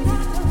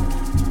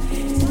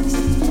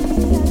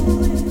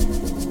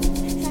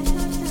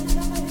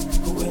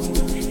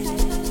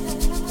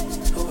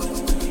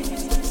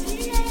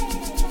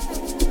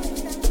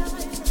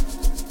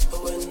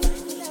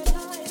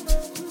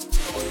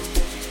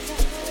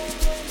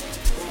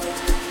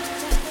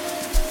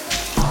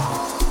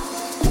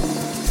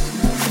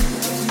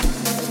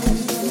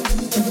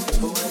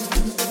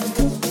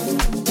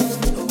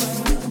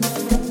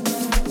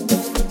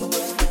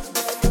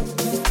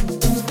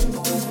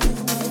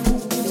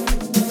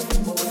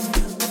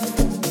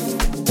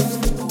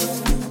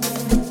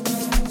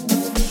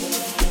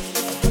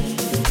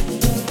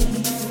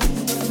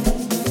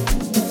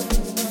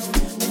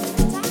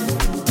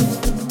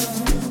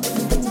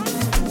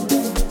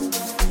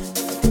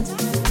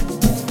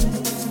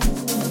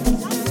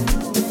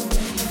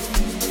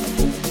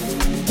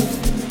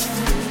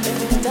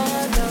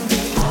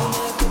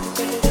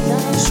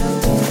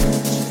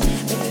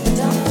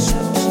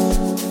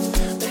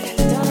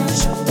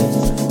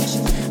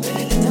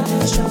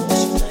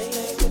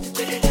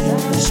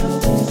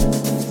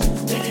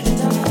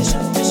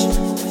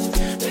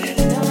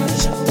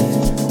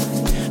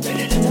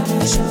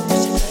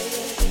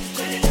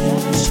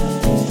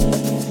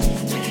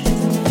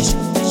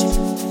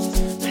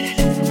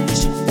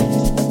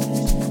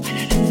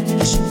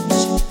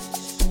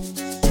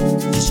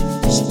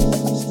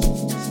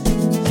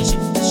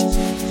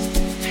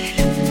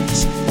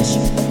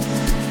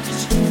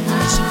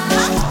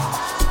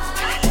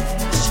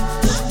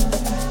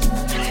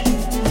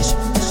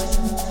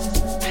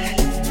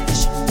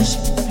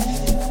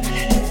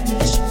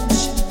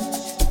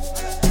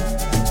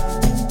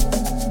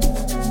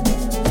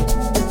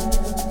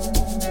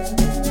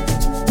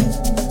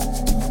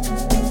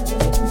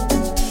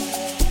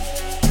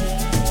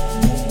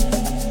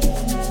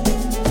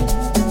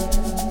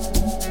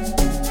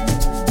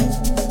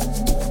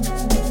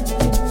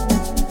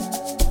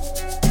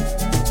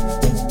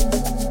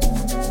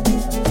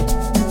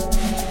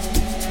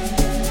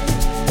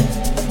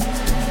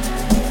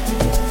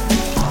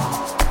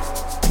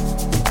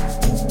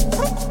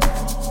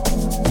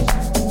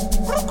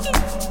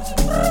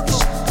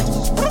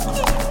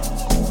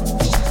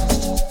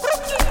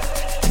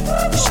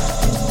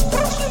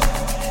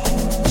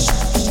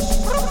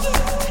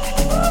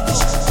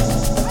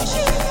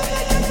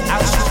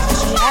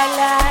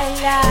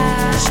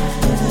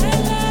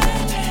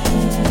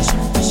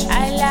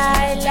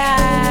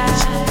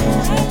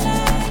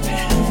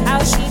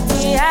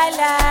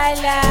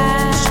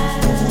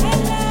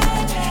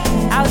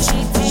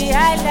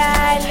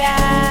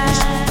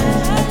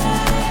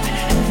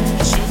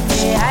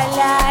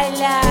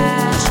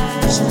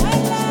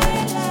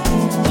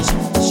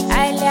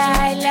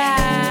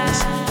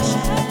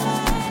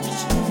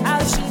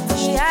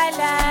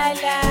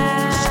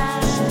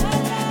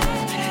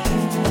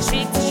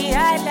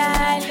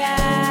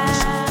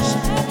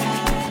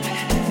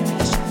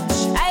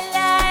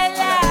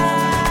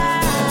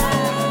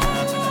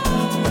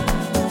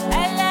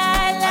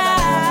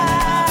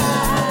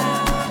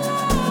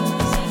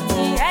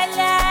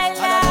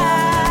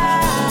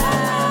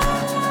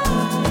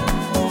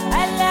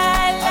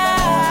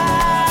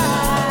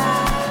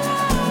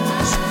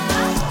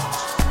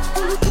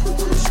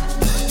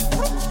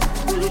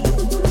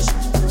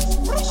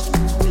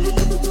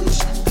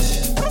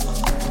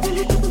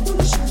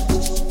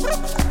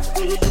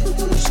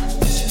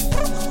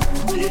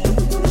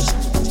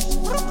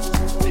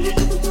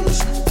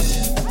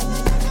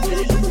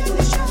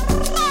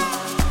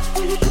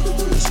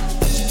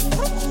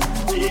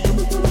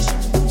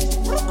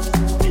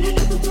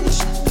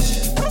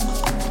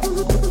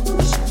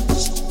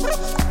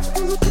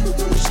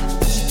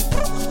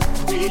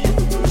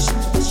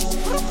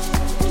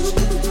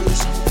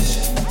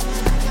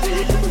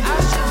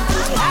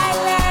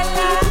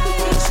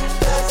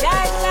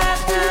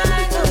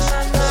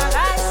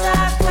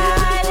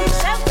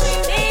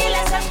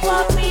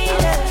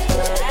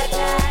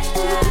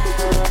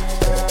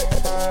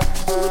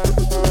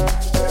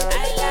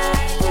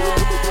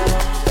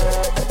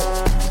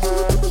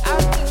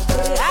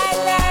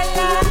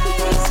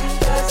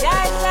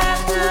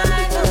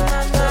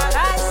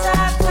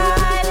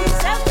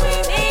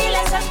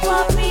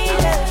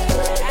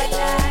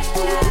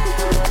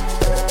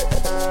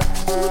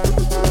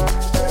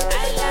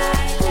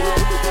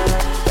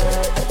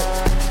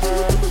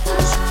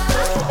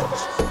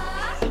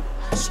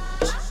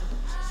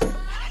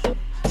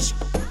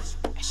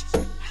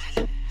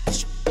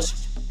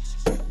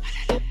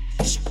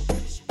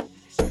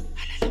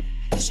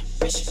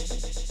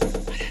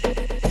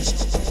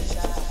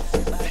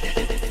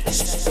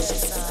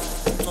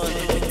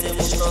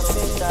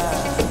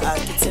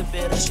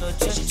sho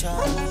chicha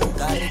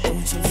Gari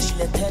kuchu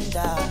vile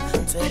tenda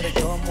Twere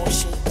domo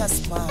shake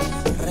asma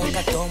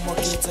Reka domo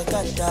kite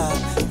kata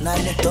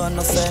Nani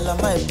dono fella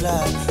my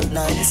blood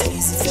Nani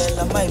sleazy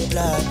fella my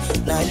blood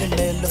Nani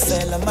melo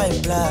fella my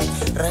blood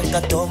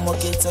Reka domo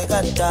kite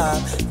kata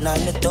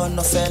Nani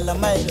dono fella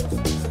my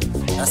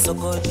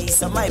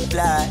Nasogodisa my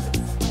blood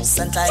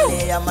Santa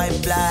Leia my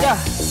blood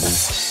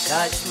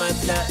Touch my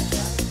blood,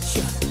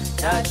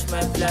 touch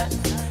my blood.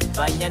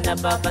 Banyana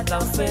baba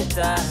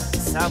tamfeta,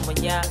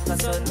 samunya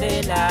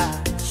kasondela.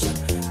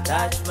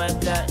 Touch my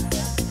blood,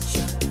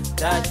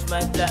 touch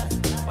my blood.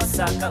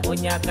 Wasaka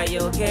unyaka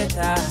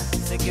yogeta,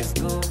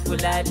 sikisku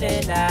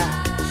kulalela.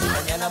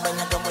 Banyana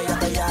banyaka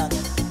moyaka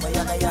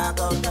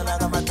yaka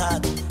utalaga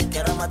matata.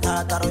 Kera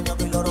matata ronyo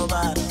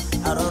kilorobar,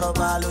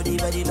 arorobalo di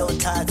bedi lo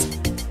tati.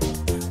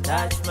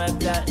 Touch my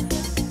blood,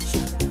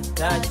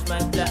 touch my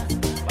blood.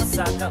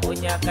 Wasaka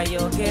unyaka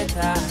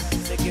yogeta,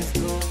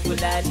 sikisku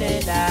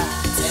kulalela.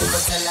 Tengo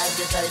tela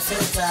que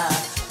taifeta,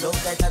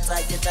 loca tata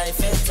que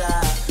taifeta.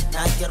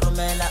 Naki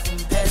romela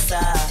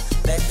mpesa,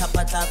 beta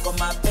pata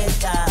koma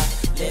beta.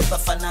 Lepa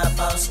fana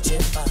baus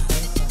chepa,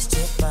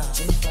 chepa,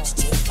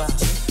 chepa.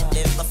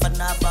 Lepa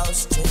fana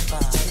baus chepa,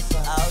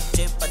 out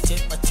chepa,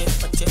 chepa,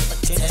 chepa, chepa,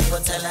 chepa. Tengo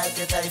tela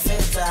que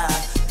taifeta,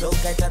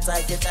 loca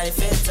tata que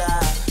taifeta.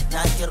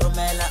 Naki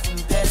romela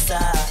mpesa,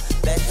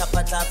 beta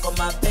pata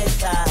koma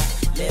beta.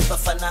 Lepa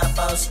fana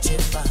baus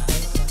chepa,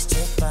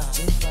 chepa,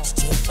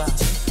 chepa.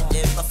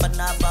 Lepa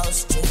fana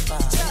baus chepa,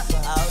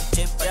 out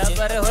chepa,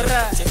 chepa,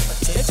 chepa,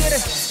 chepa.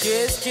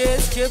 Kiss,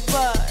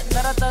 chepa,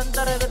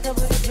 naratantara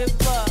gataburi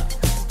chepa.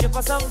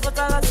 Chepa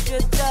sampata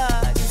sketa,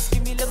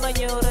 iskimile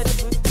manyora de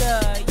buta.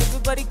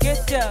 Everybody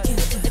get down,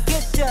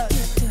 get down,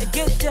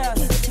 get down,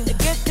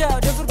 get down.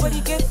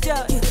 Everybody get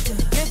down,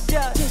 get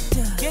down,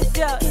 get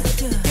down,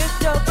 get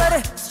down.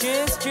 Pare,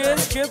 kiss,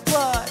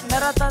 chepa,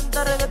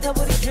 naratantara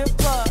gataburi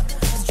chepa.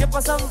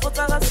 Chepa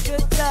sampata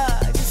sketa,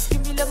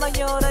 iskimile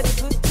manyora de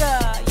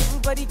buta.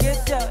 Everybody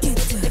get down, get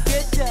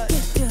down,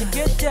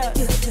 get down,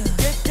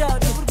 get down.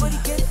 Everybody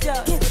get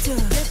down, get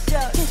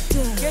down,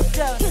 get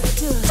down.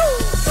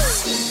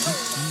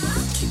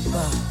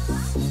 Kiba,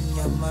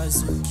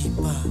 namnyamazu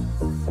kiba,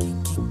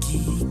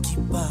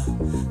 kiba,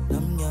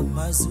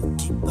 namnyamazu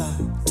kiba.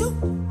 Chu,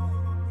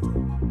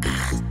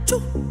 chu.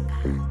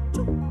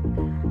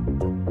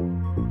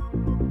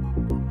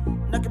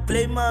 Naki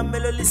play my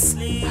melody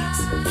sleeves.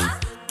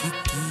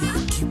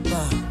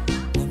 Kiba,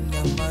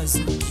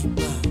 namnyamazu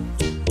kiba,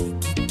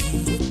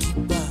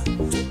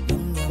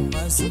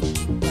 namnyamazu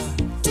kiba.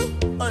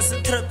 Us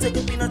a trap, take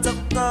a peanut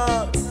of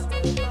cars.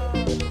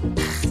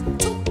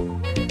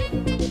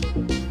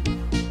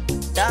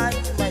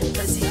 My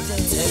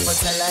president. Tempo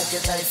tela que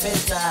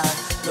taifeta,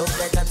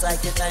 loca tata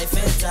que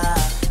taifeta.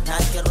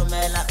 Naki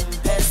romela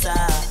mpesa,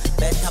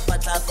 beta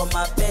pata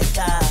koma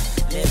beta.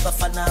 Lepa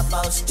fana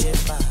baus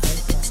chepa,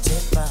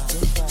 chepa,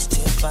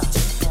 chepa.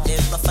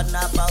 Lepa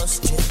fana baus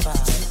chepa,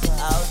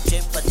 out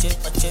chepa,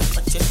 chepa,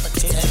 chepa, chepa,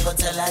 chepa. Tempo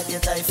tela que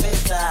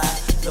taifeta,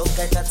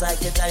 loca tata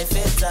que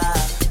taifeta.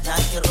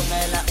 Naki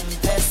romela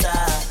mpesa,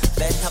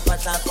 beta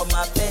pata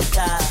koma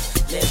beta.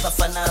 Lepa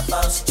fana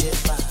baus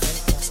chepa,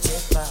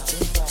 chepa,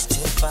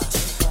 chepa.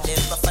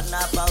 Lepa fana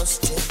baus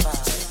chepa,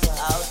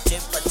 out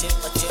chepa,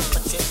 chepa, chepa,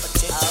 chepa,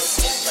 chepa. Out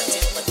chepa,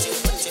 chepa,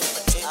 chepa, chepa,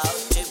 chepa.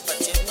 Out chepa,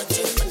 chepa,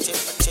 chepa,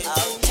 chepa, chepa.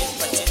 Out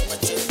chepa,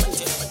 chepa, chepa,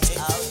 chepa,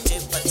 chepa. Out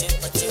chepa,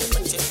 chepa, chepa,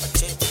 chepa,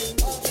 chepa.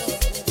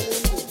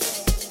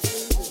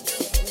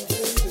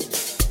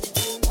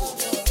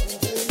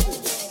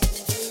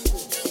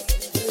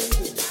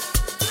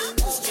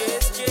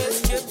 Kiss,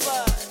 chepa,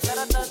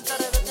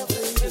 naratantara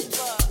gataburi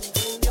chepa.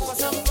 Chepa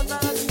sampata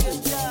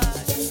sketa,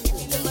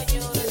 iskimile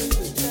manyora de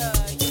buta.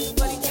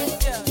 Everybody get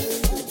down,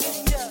 get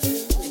down,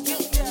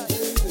 get down,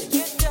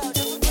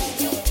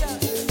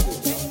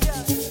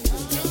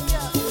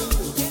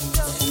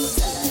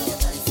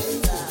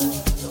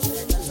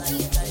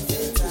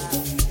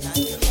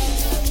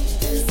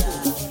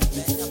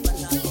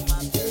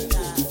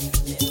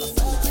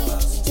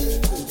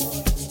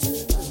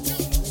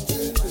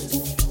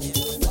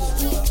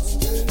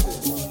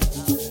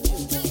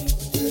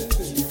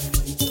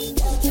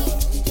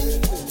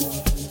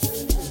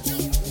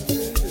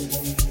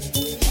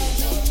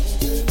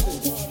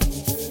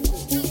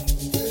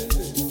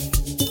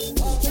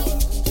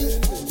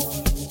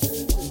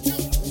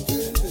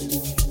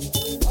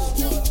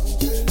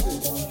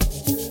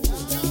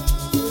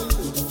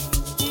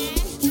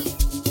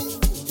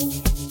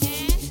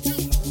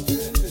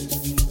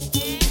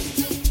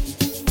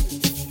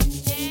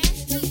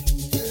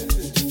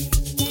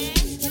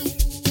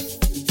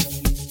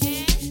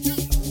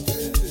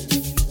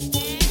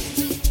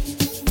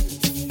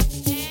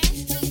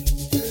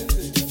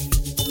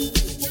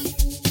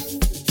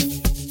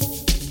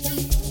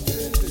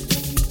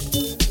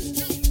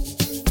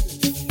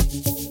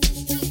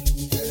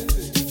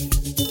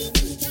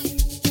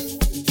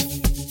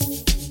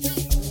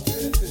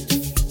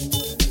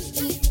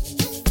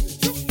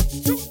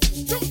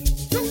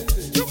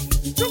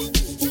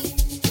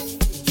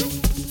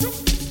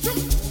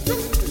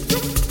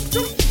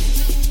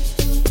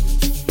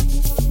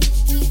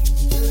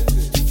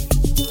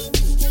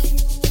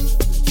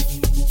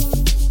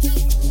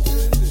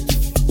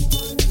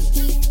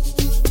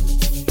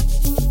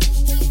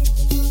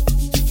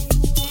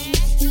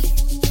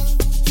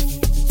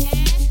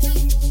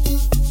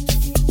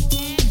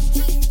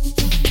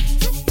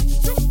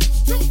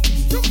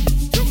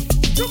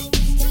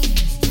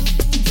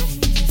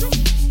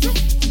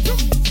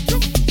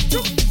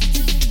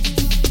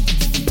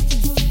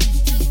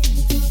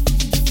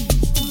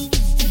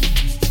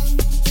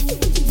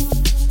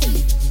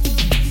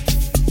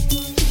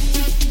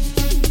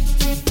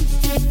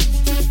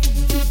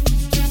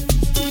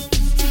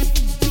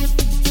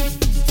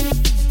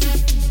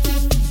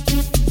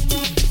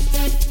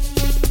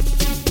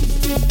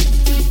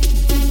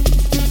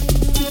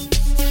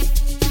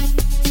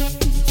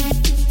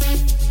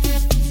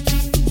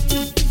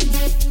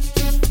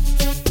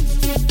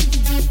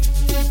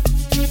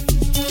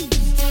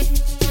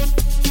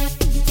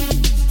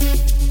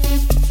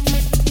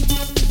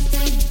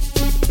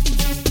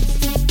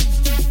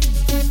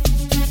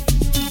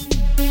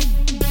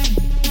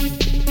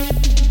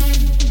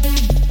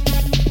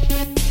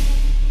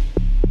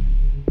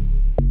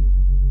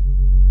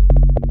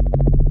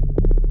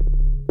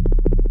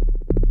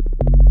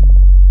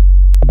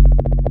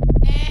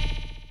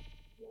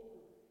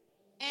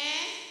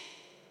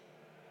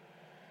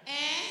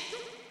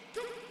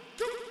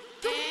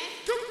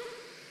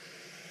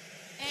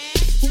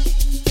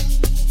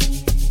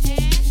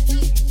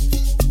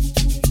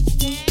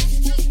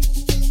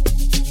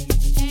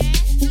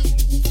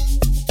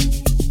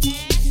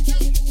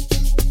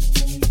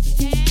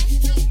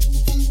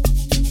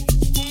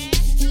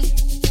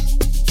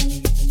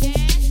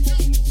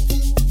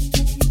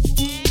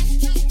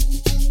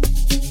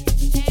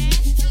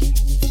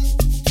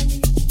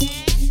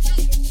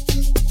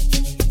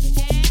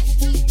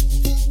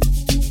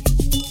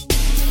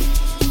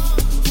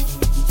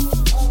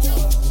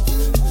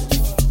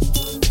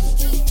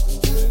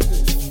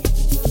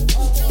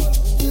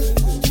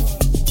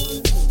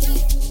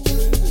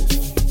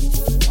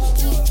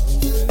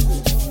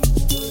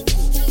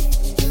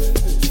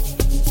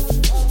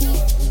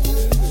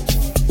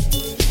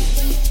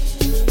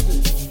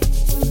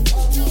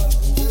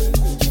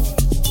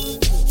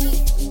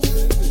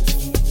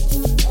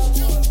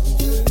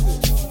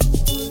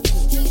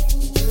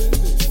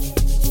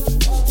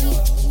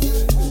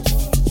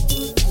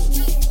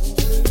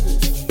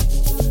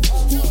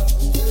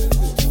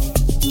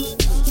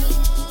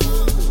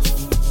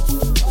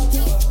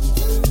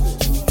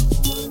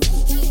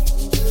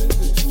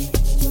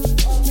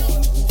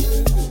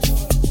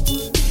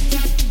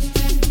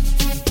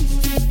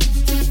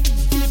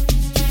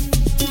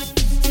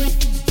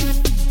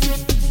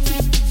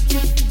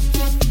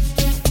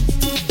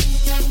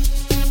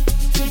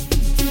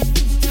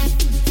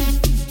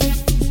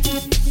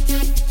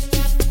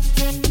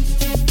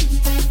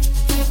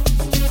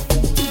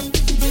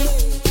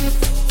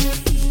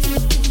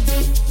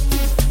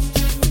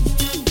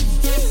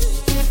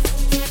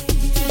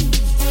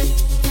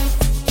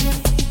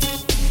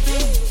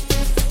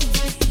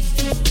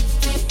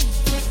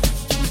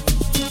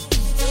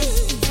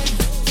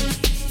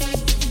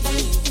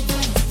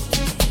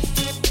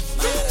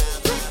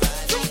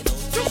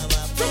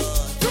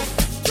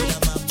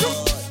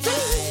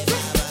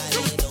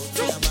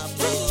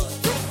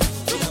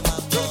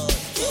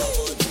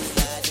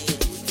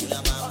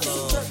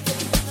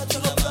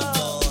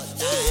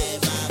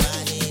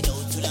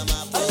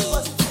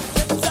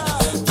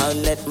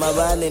 Net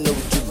mabane no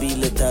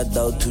jubile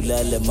tada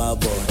utulale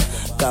mabon.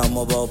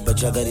 Kamo ba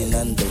bachaga di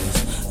nandos.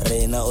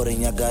 Reina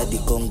orenyaga di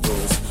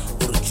Congos.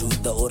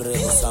 Urjuda ore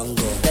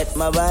osango. Net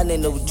mabane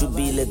no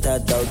jubile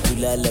tada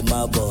utulale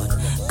mabon.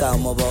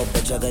 Kamo ba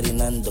bachaga di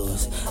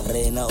nandos.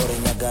 Reina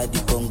orenyaga di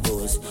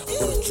Congos.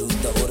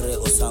 Urjuda ore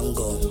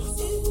osango.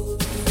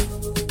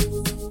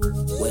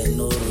 When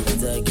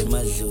urjuda ke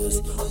majos.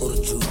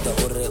 Urjuda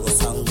ore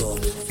osango.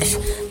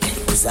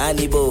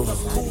 Kuzani bo.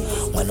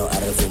 Mano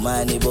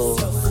arefumani bo.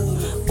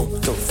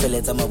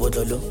 Feleta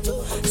mabotolo.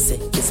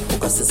 Sekis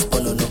pokas is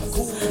ponono.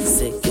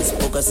 Sekis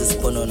pokas is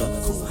ponono.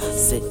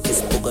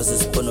 Sekis pokas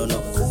is ponono.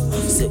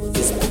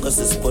 Sekis pokas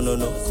is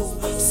ponono.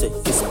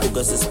 Sekis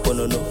pokas is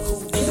ponono.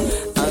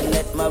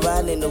 Anet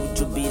mabane no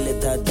jubile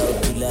tada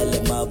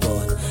utulale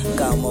mabon.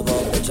 Kamo ba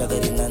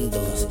bachagari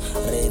nandos.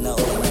 Reina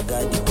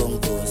orenyaga di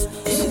Congos.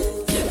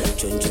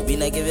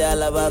 Chonjubina give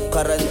alaba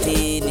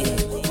quarantine.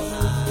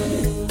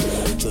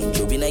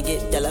 Chonjubina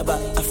get alaba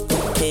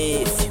after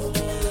curfew.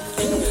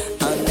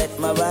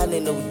 Mabane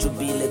no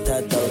jubile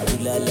tada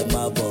utulale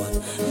mabon.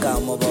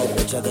 Kamo ba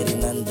bachagari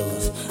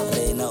nandos.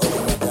 Reina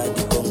orenyaga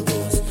di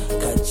Congos.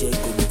 Kache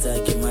kubita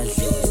ke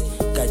majos.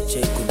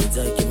 Kache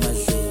kubita ke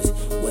majos.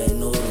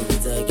 When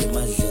urubita ke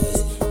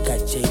majos.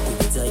 Kache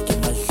kubita ke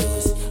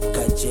majos.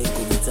 Kache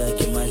kubita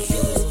ke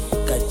majos.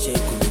 Kache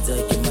kubita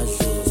ke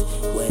majos.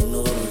 When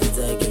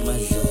urubita ke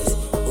majos.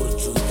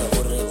 Urjuda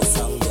ore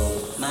osango.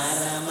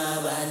 Mara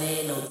mabane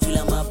no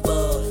tula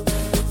mabon.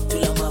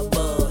 Tula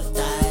mabon.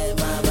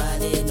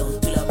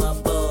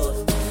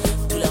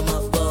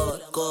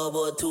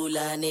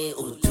 Tulane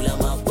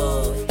utula mabo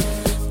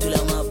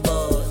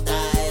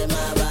tai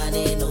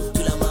mabane no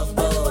tula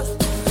mabo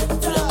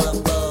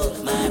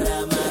mara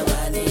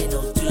mabane no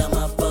tula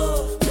mabo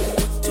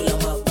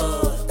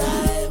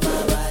tai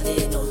mabane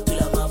no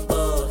tula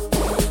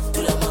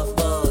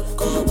mabo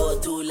kobo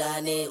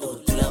tulane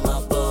utula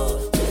mabo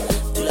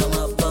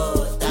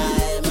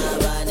tai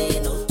mabane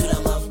no tula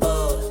mabo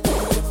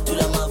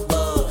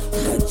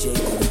kache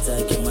kubita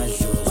ke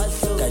majos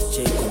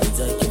kache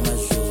kubita ke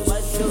majos